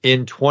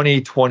in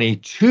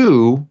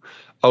 2022,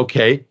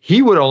 okay,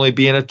 he would only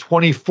be in a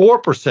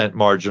 24%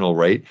 marginal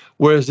rate,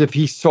 whereas if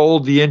he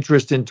sold the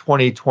interest in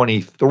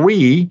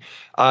 2023,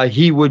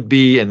 he would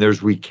be, and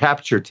there's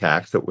recapture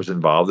tax that was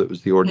involved, that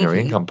was the ordinary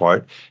income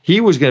part,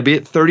 he was going to be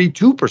at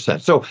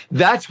 32%. So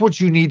that's what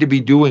you need to be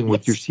doing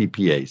with your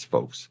CPAs,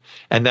 folks.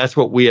 And that's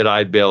what we at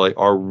Eide Bailly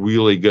are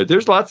really good.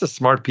 There's lots of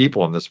smart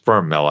people in this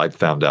firm, Mel, I've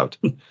found out,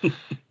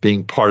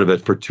 being part of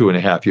it for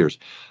 2.5 years.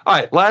 All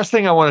right, last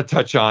thing I want to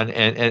touch on,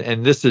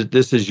 and this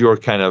is your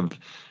kind of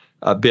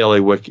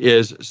bailiwick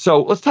is,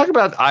 so let's talk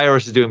about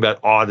IRS is doing about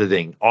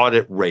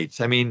audit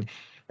rates. I mean,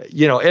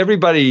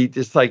 everybody,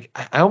 it's like,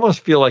 I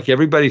almost feel like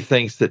everybody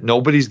thinks that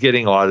nobody's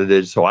getting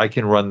audited, so I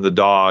can run the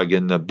dog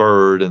and the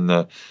bird and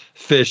the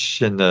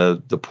fish and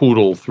the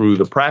poodle through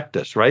the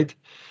practice, right?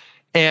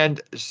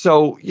 And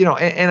so,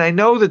 and I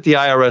know that the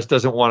IRS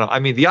doesn't want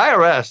to, the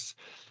IRS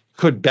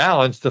could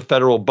balance the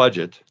federal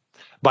budget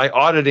by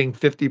auditing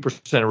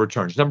 50% of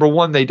returns. Number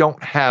one, they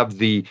don't have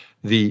the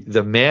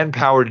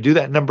manpower to do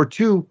that. Number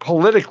two,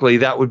 politically,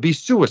 that would be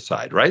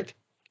suicide, right?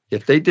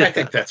 If they did I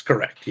think that's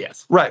correct,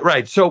 yes.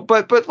 Right. So,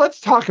 but let's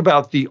talk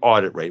about the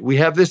audit rate. We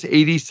have this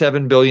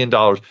 $87 billion.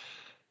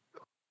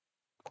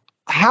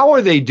 How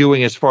are they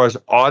doing as far as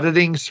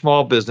auditing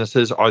small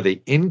businesses? Are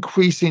they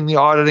increasing the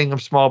auditing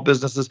of small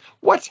businesses?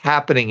 What's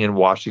happening in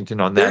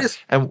Washington on that?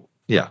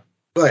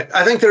 But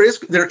I think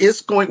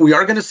we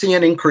are going to see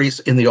an increase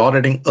in the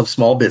auditing of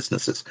small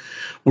businesses.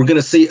 We're going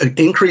to see an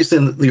increase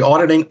in the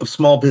auditing of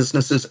small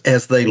businesses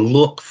as they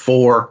look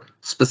for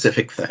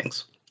specific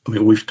things.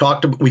 We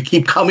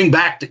keep coming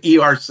back to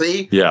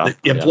ERC, the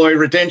Employee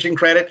Retention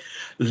Credit.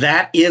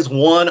 That is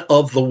one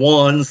of the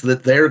ones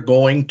that they're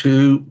going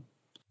to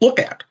look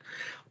at.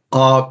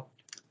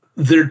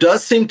 There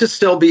does seem to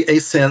still be a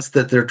sense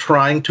that they're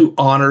trying to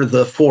honor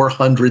the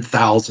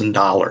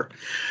 $400,000.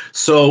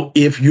 So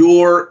if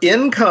your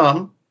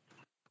income,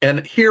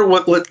 and here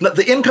what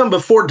the income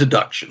before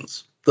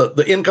deductions,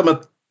 the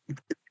income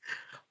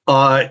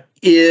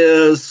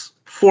is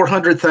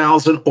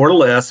 $400,000 or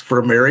less for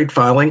a married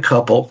filing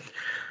couple,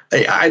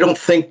 I don't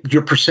think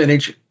your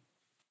percentage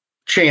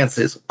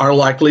chances are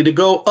likely to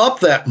go up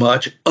that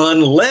much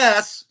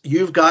unless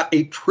you've got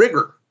a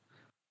trigger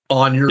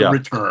on your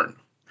return.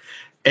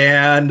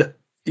 And,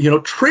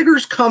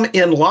 triggers come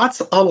in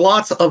lots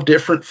of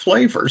different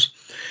flavors.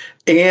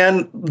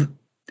 And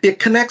it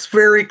connects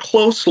very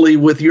closely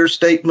with your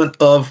statement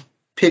of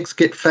pigs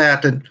get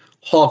fat and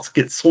hogs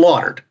get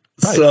slaughtered.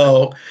 Right.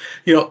 So,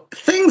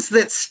 things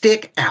that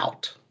stick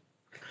out,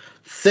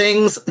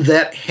 things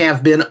that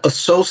have been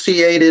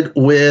associated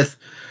with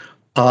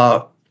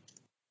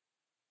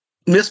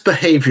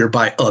misbehavior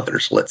by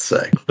others, let's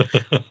say.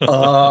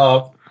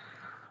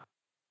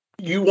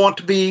 You want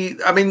to be,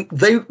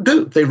 they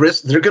do. They're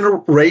going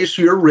to raise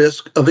your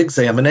risk of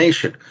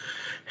examination.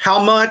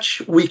 How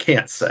much, we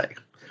can't say.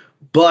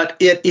 But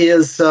it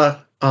is,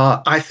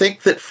 I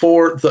think that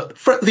for the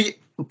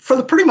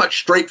pretty much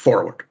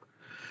straightforward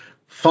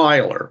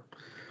filer,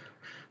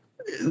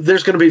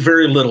 there's going to be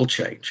very little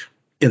change.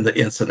 in the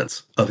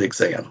incidence of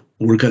exam.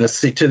 We're going to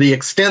see, to the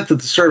extent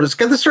that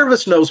the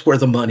service knows where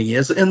the money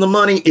is, and the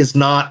money is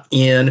not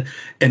in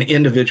an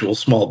individual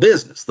small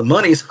business. The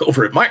money's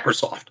over at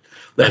Microsoft.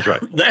 That's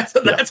right.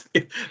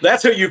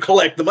 That's who you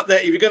collect.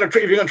 If you're going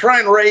to try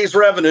and raise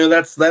revenue,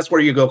 that's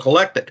where you go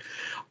collect it.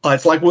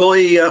 It's like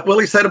Willie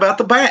said about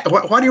the bank.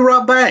 Why do you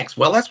rob banks?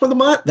 Well, that's where the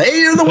money.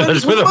 They are the ones.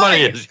 That's where the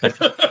money is.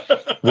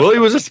 Willie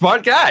was a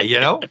smart guy, you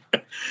know.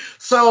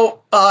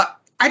 So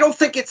I don't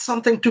think it's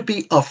something to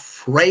be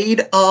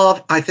afraid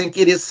of. I think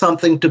it is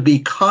something to be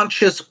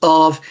conscious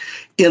of,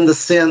 in the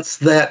sense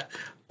that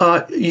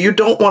you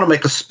don't want to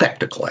make a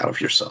spectacle out of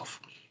yourself.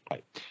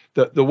 Right.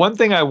 The one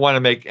thing I want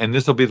to make, and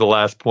this will be the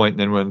last point,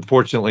 and then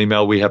unfortunately,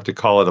 Mel, we have to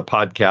call it a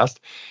podcast,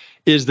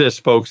 is this,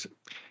 folks.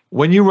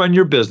 When you run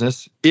your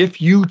business,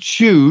 if you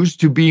choose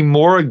to be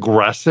more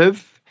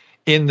aggressive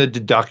in the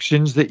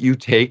deductions that you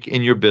take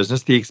in your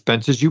business, the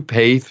expenses you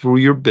pay through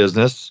your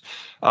business,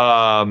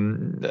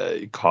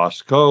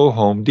 Costco,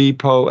 Home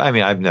Depot. I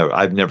mean,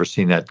 I've never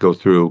seen that go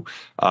through.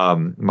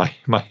 My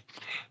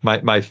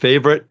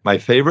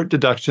favorite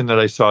deduction that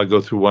I saw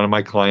go through one of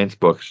my clients'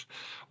 books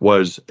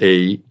was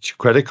a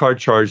credit card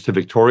charge to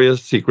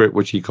Victoria's Secret,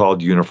 which he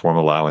called uniform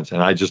allowance,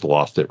 and I just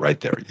lost it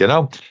right there. You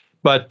know.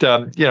 But,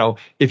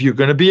 if you're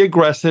going to be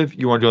aggressive,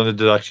 you want to do on the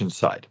deduction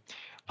side.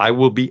 I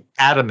will be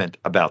adamant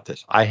about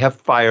this. I have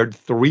fired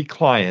 3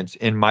 clients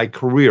in my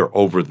career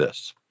over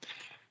this.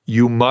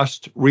 You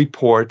must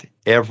report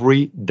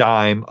every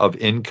dime of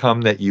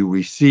income that you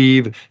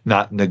receive,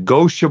 not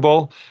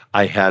negotiable.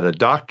 I had a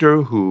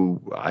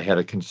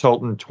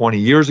consultant 20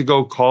 years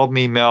ago called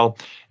me, Mel,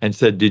 and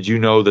said, did you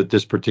know that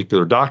this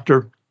particular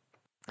doctor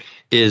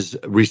is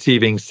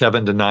receiving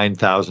 $7,000 to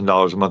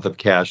 $9,000 a month of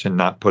cash and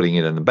not putting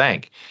it in the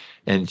bank?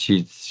 And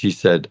she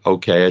said,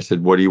 okay. I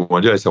said, what do you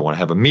want to do? I said, I want to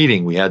have a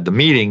meeting. We had the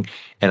meeting,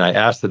 and I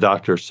asked the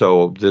doctor,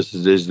 so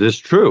is this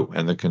true?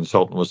 And the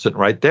consultant was sitting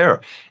right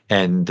there.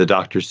 And the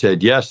doctor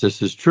said, yes,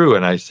 this is true.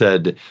 And I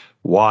said,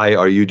 why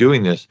are you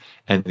doing this?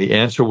 And the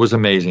answer was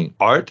amazing.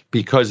 Art,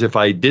 because if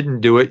I didn't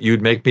do it,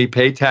 you'd make me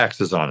pay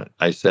taxes on it.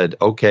 I said,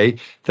 okay,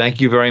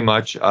 thank you very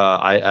much.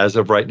 As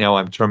of right now,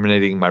 I'm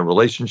terminating my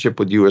relationship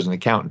with you as an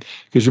accountant.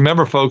 Because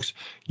remember, folks,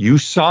 you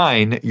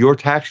sign your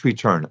tax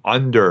return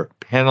under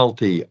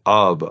penalty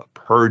of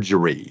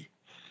perjury.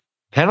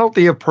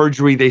 Penalty of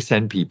perjury they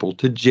send people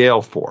to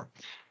jail for.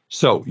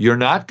 So you're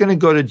not going to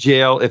go to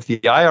jail if the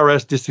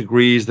IRS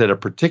disagrees that a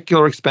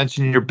particular expense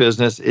in your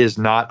business is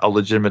not a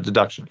legitimate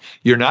deduction.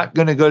 You're not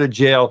going to go to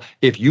jail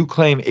if you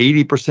claim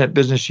 80%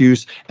 business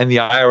use and the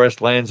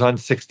IRS lands on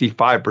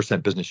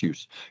 65% business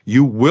use.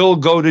 You will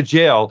go to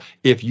jail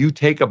if you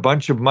take a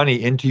bunch of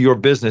money into your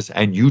business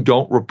and you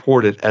don't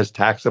report it as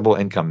taxable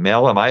income.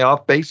 Mel, am I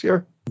off base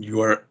here? You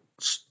are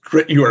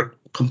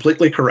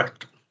completely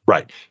correct.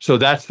 Right. So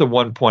that's the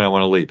one point I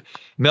want to leave.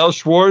 Mel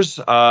Schwarz,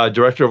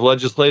 Director of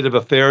Legislative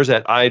Affairs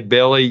at Eide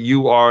Bailly,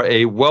 you are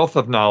a wealth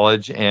of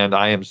knowledge, and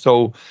I am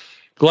so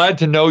glad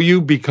to know you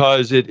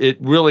because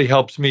it really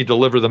helps me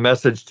deliver the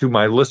message to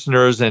my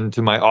listeners and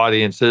to my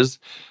audiences.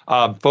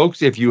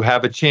 Folks, if you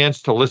have a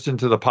chance to listen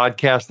to the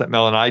podcast that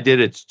Mel and I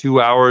did, it's 2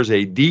 hours,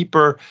 a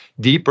deeper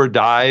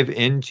dive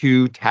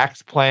into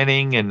tax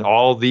planning and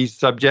all these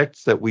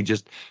subjects that we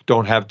just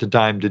don't have the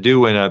time to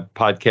do in a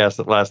podcast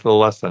that lasts a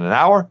little less than an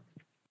hour.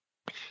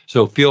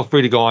 So feel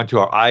free to go onto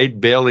our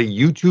Eide Bailly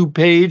YouTube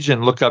page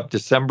and look up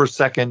December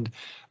 2nd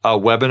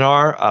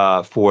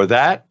webinar for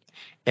that.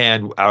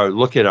 And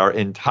look at our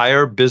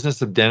entire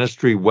Business of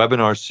Dentistry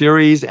webinar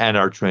series, and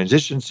our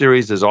transition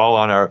series is all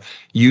on our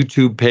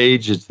YouTube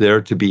page. It's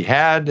there to be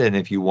had. And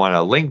if you want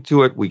a link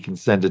to it, we can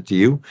send it to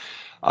you.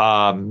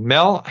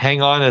 Mel,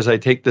 hang on as I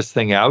take this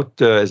thing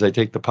out, as I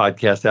take the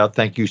podcast out.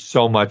 Thank you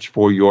so much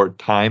for your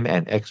time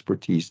and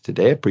expertise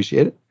today. I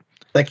appreciate it.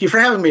 Thank you for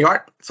having me,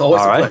 Art. It's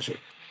always a pleasure.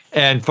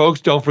 And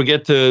folks, don't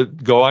forget to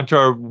go onto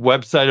our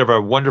website of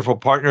our wonderful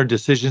partner,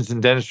 Decisions in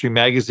Dentistry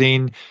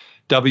Magazine,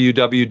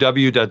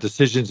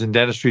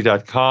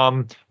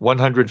 www.decisionsindentistry.com,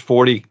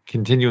 140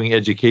 continuing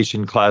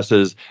education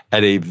classes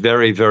at a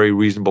very, very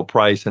reasonable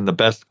price, and the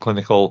best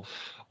clinical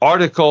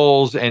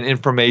articles and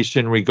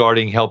information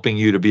regarding helping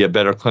you to be a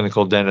better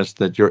clinical dentist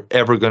that you're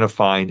ever going to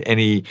find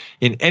in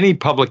any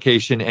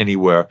publication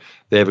anywhere.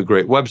 They have a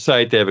great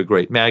website. They have a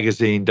great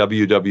magazine,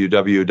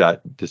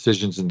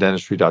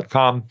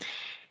 www.decisionsindentistry.com.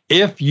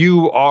 If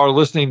you are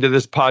listening to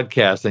this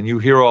podcast and you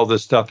hear all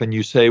this stuff and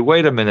you say,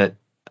 wait a minute,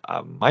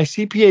 my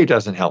CPA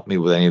doesn't help me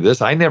with any of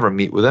this. I never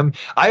meet with him.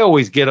 I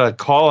always get a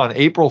call on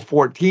April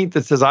 14th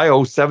that says I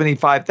owe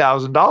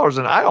 $75,000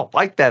 and I don't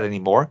like that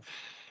anymore.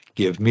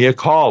 Give me a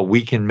call.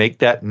 We can make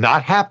that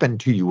not happen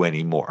to you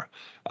anymore.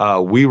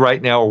 We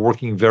right now are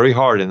working very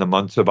hard in the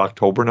months of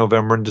October,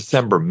 November, and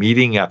December,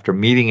 meeting after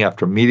meeting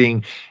after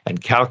meeting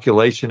and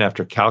calculation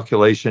after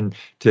calculation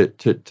to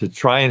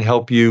try and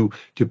help you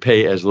to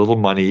pay as little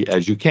money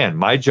as you can.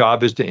 My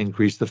job is to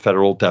increase the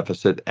federal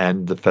deficit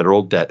and the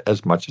federal debt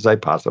as much as I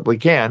possibly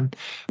can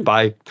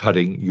by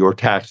cutting your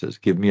taxes.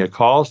 Give me a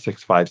call,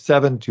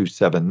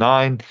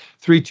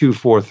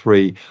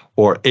 657-279-3243,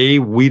 or A.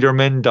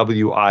 Wiederman,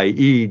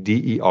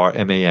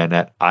 WIEDERMAN,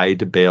 at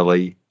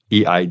eidbailey,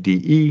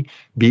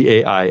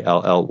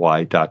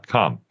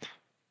 EIDEBAILLY.com.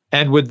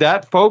 And with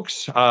that,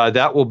 folks,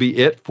 that will be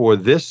it for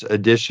this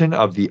edition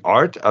of The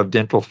Art of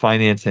Dental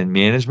Finance and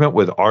Management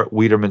with Art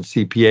Wiederman,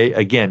 CPA.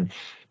 Again,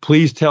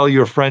 please tell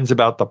your friends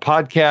about the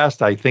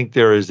podcast. I think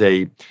there is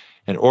an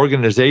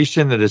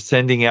organization that is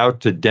sending out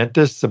to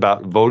dentists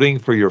about voting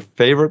for your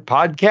favorite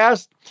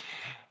podcast.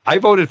 I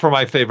voted for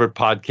my favorite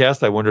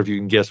podcast. I wonder if you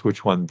can guess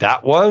which one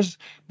that was,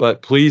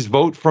 but please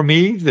vote for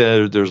me.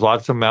 There's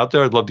lots of them out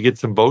there. I'd love to get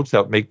some votes.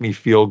 That would make me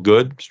feel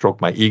good,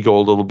 stroke my ego a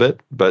little bit,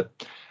 but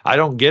I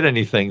don't get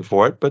anything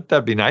for it, but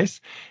that'd be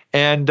nice.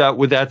 And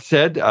with that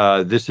said,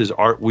 this is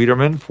Art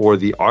Wiederman for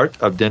The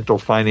Art of Dental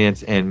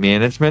Finance and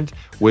Management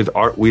with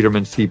Art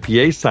Wiederman,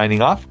 CPA,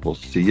 signing off. We'll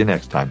see you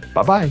next time.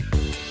 Bye-bye.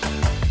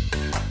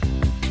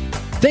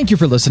 Thank you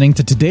for listening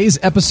to today's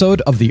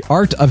episode of the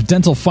Art of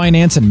Dental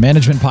Finance and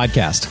Management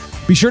podcast.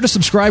 Be sure to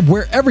subscribe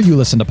wherever you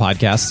listen to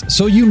podcasts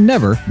so you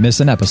never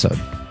miss an episode.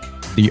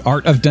 The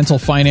Art of Dental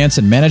Finance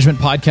and Management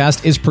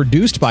podcast is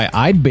produced by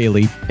Eid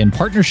Bailey in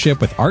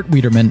partnership with Art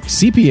Wiederman,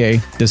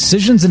 CPA,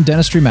 Decisions in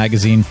Dentistry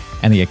Magazine,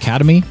 and the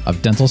Academy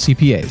of Dental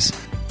CPAs.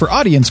 For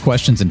audience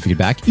questions and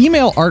feedback,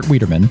 email Art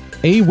Wiederman,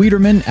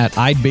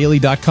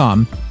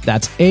 awiederman@eidbailey.com.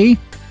 That's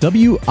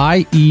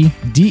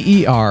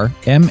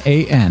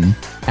AWIEDERMAN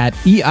at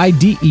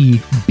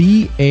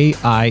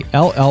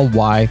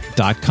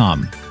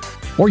EIDEBAILLY.com.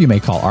 Or you may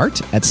call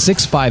Art at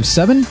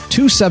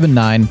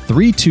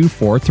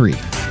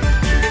 657-279-3243.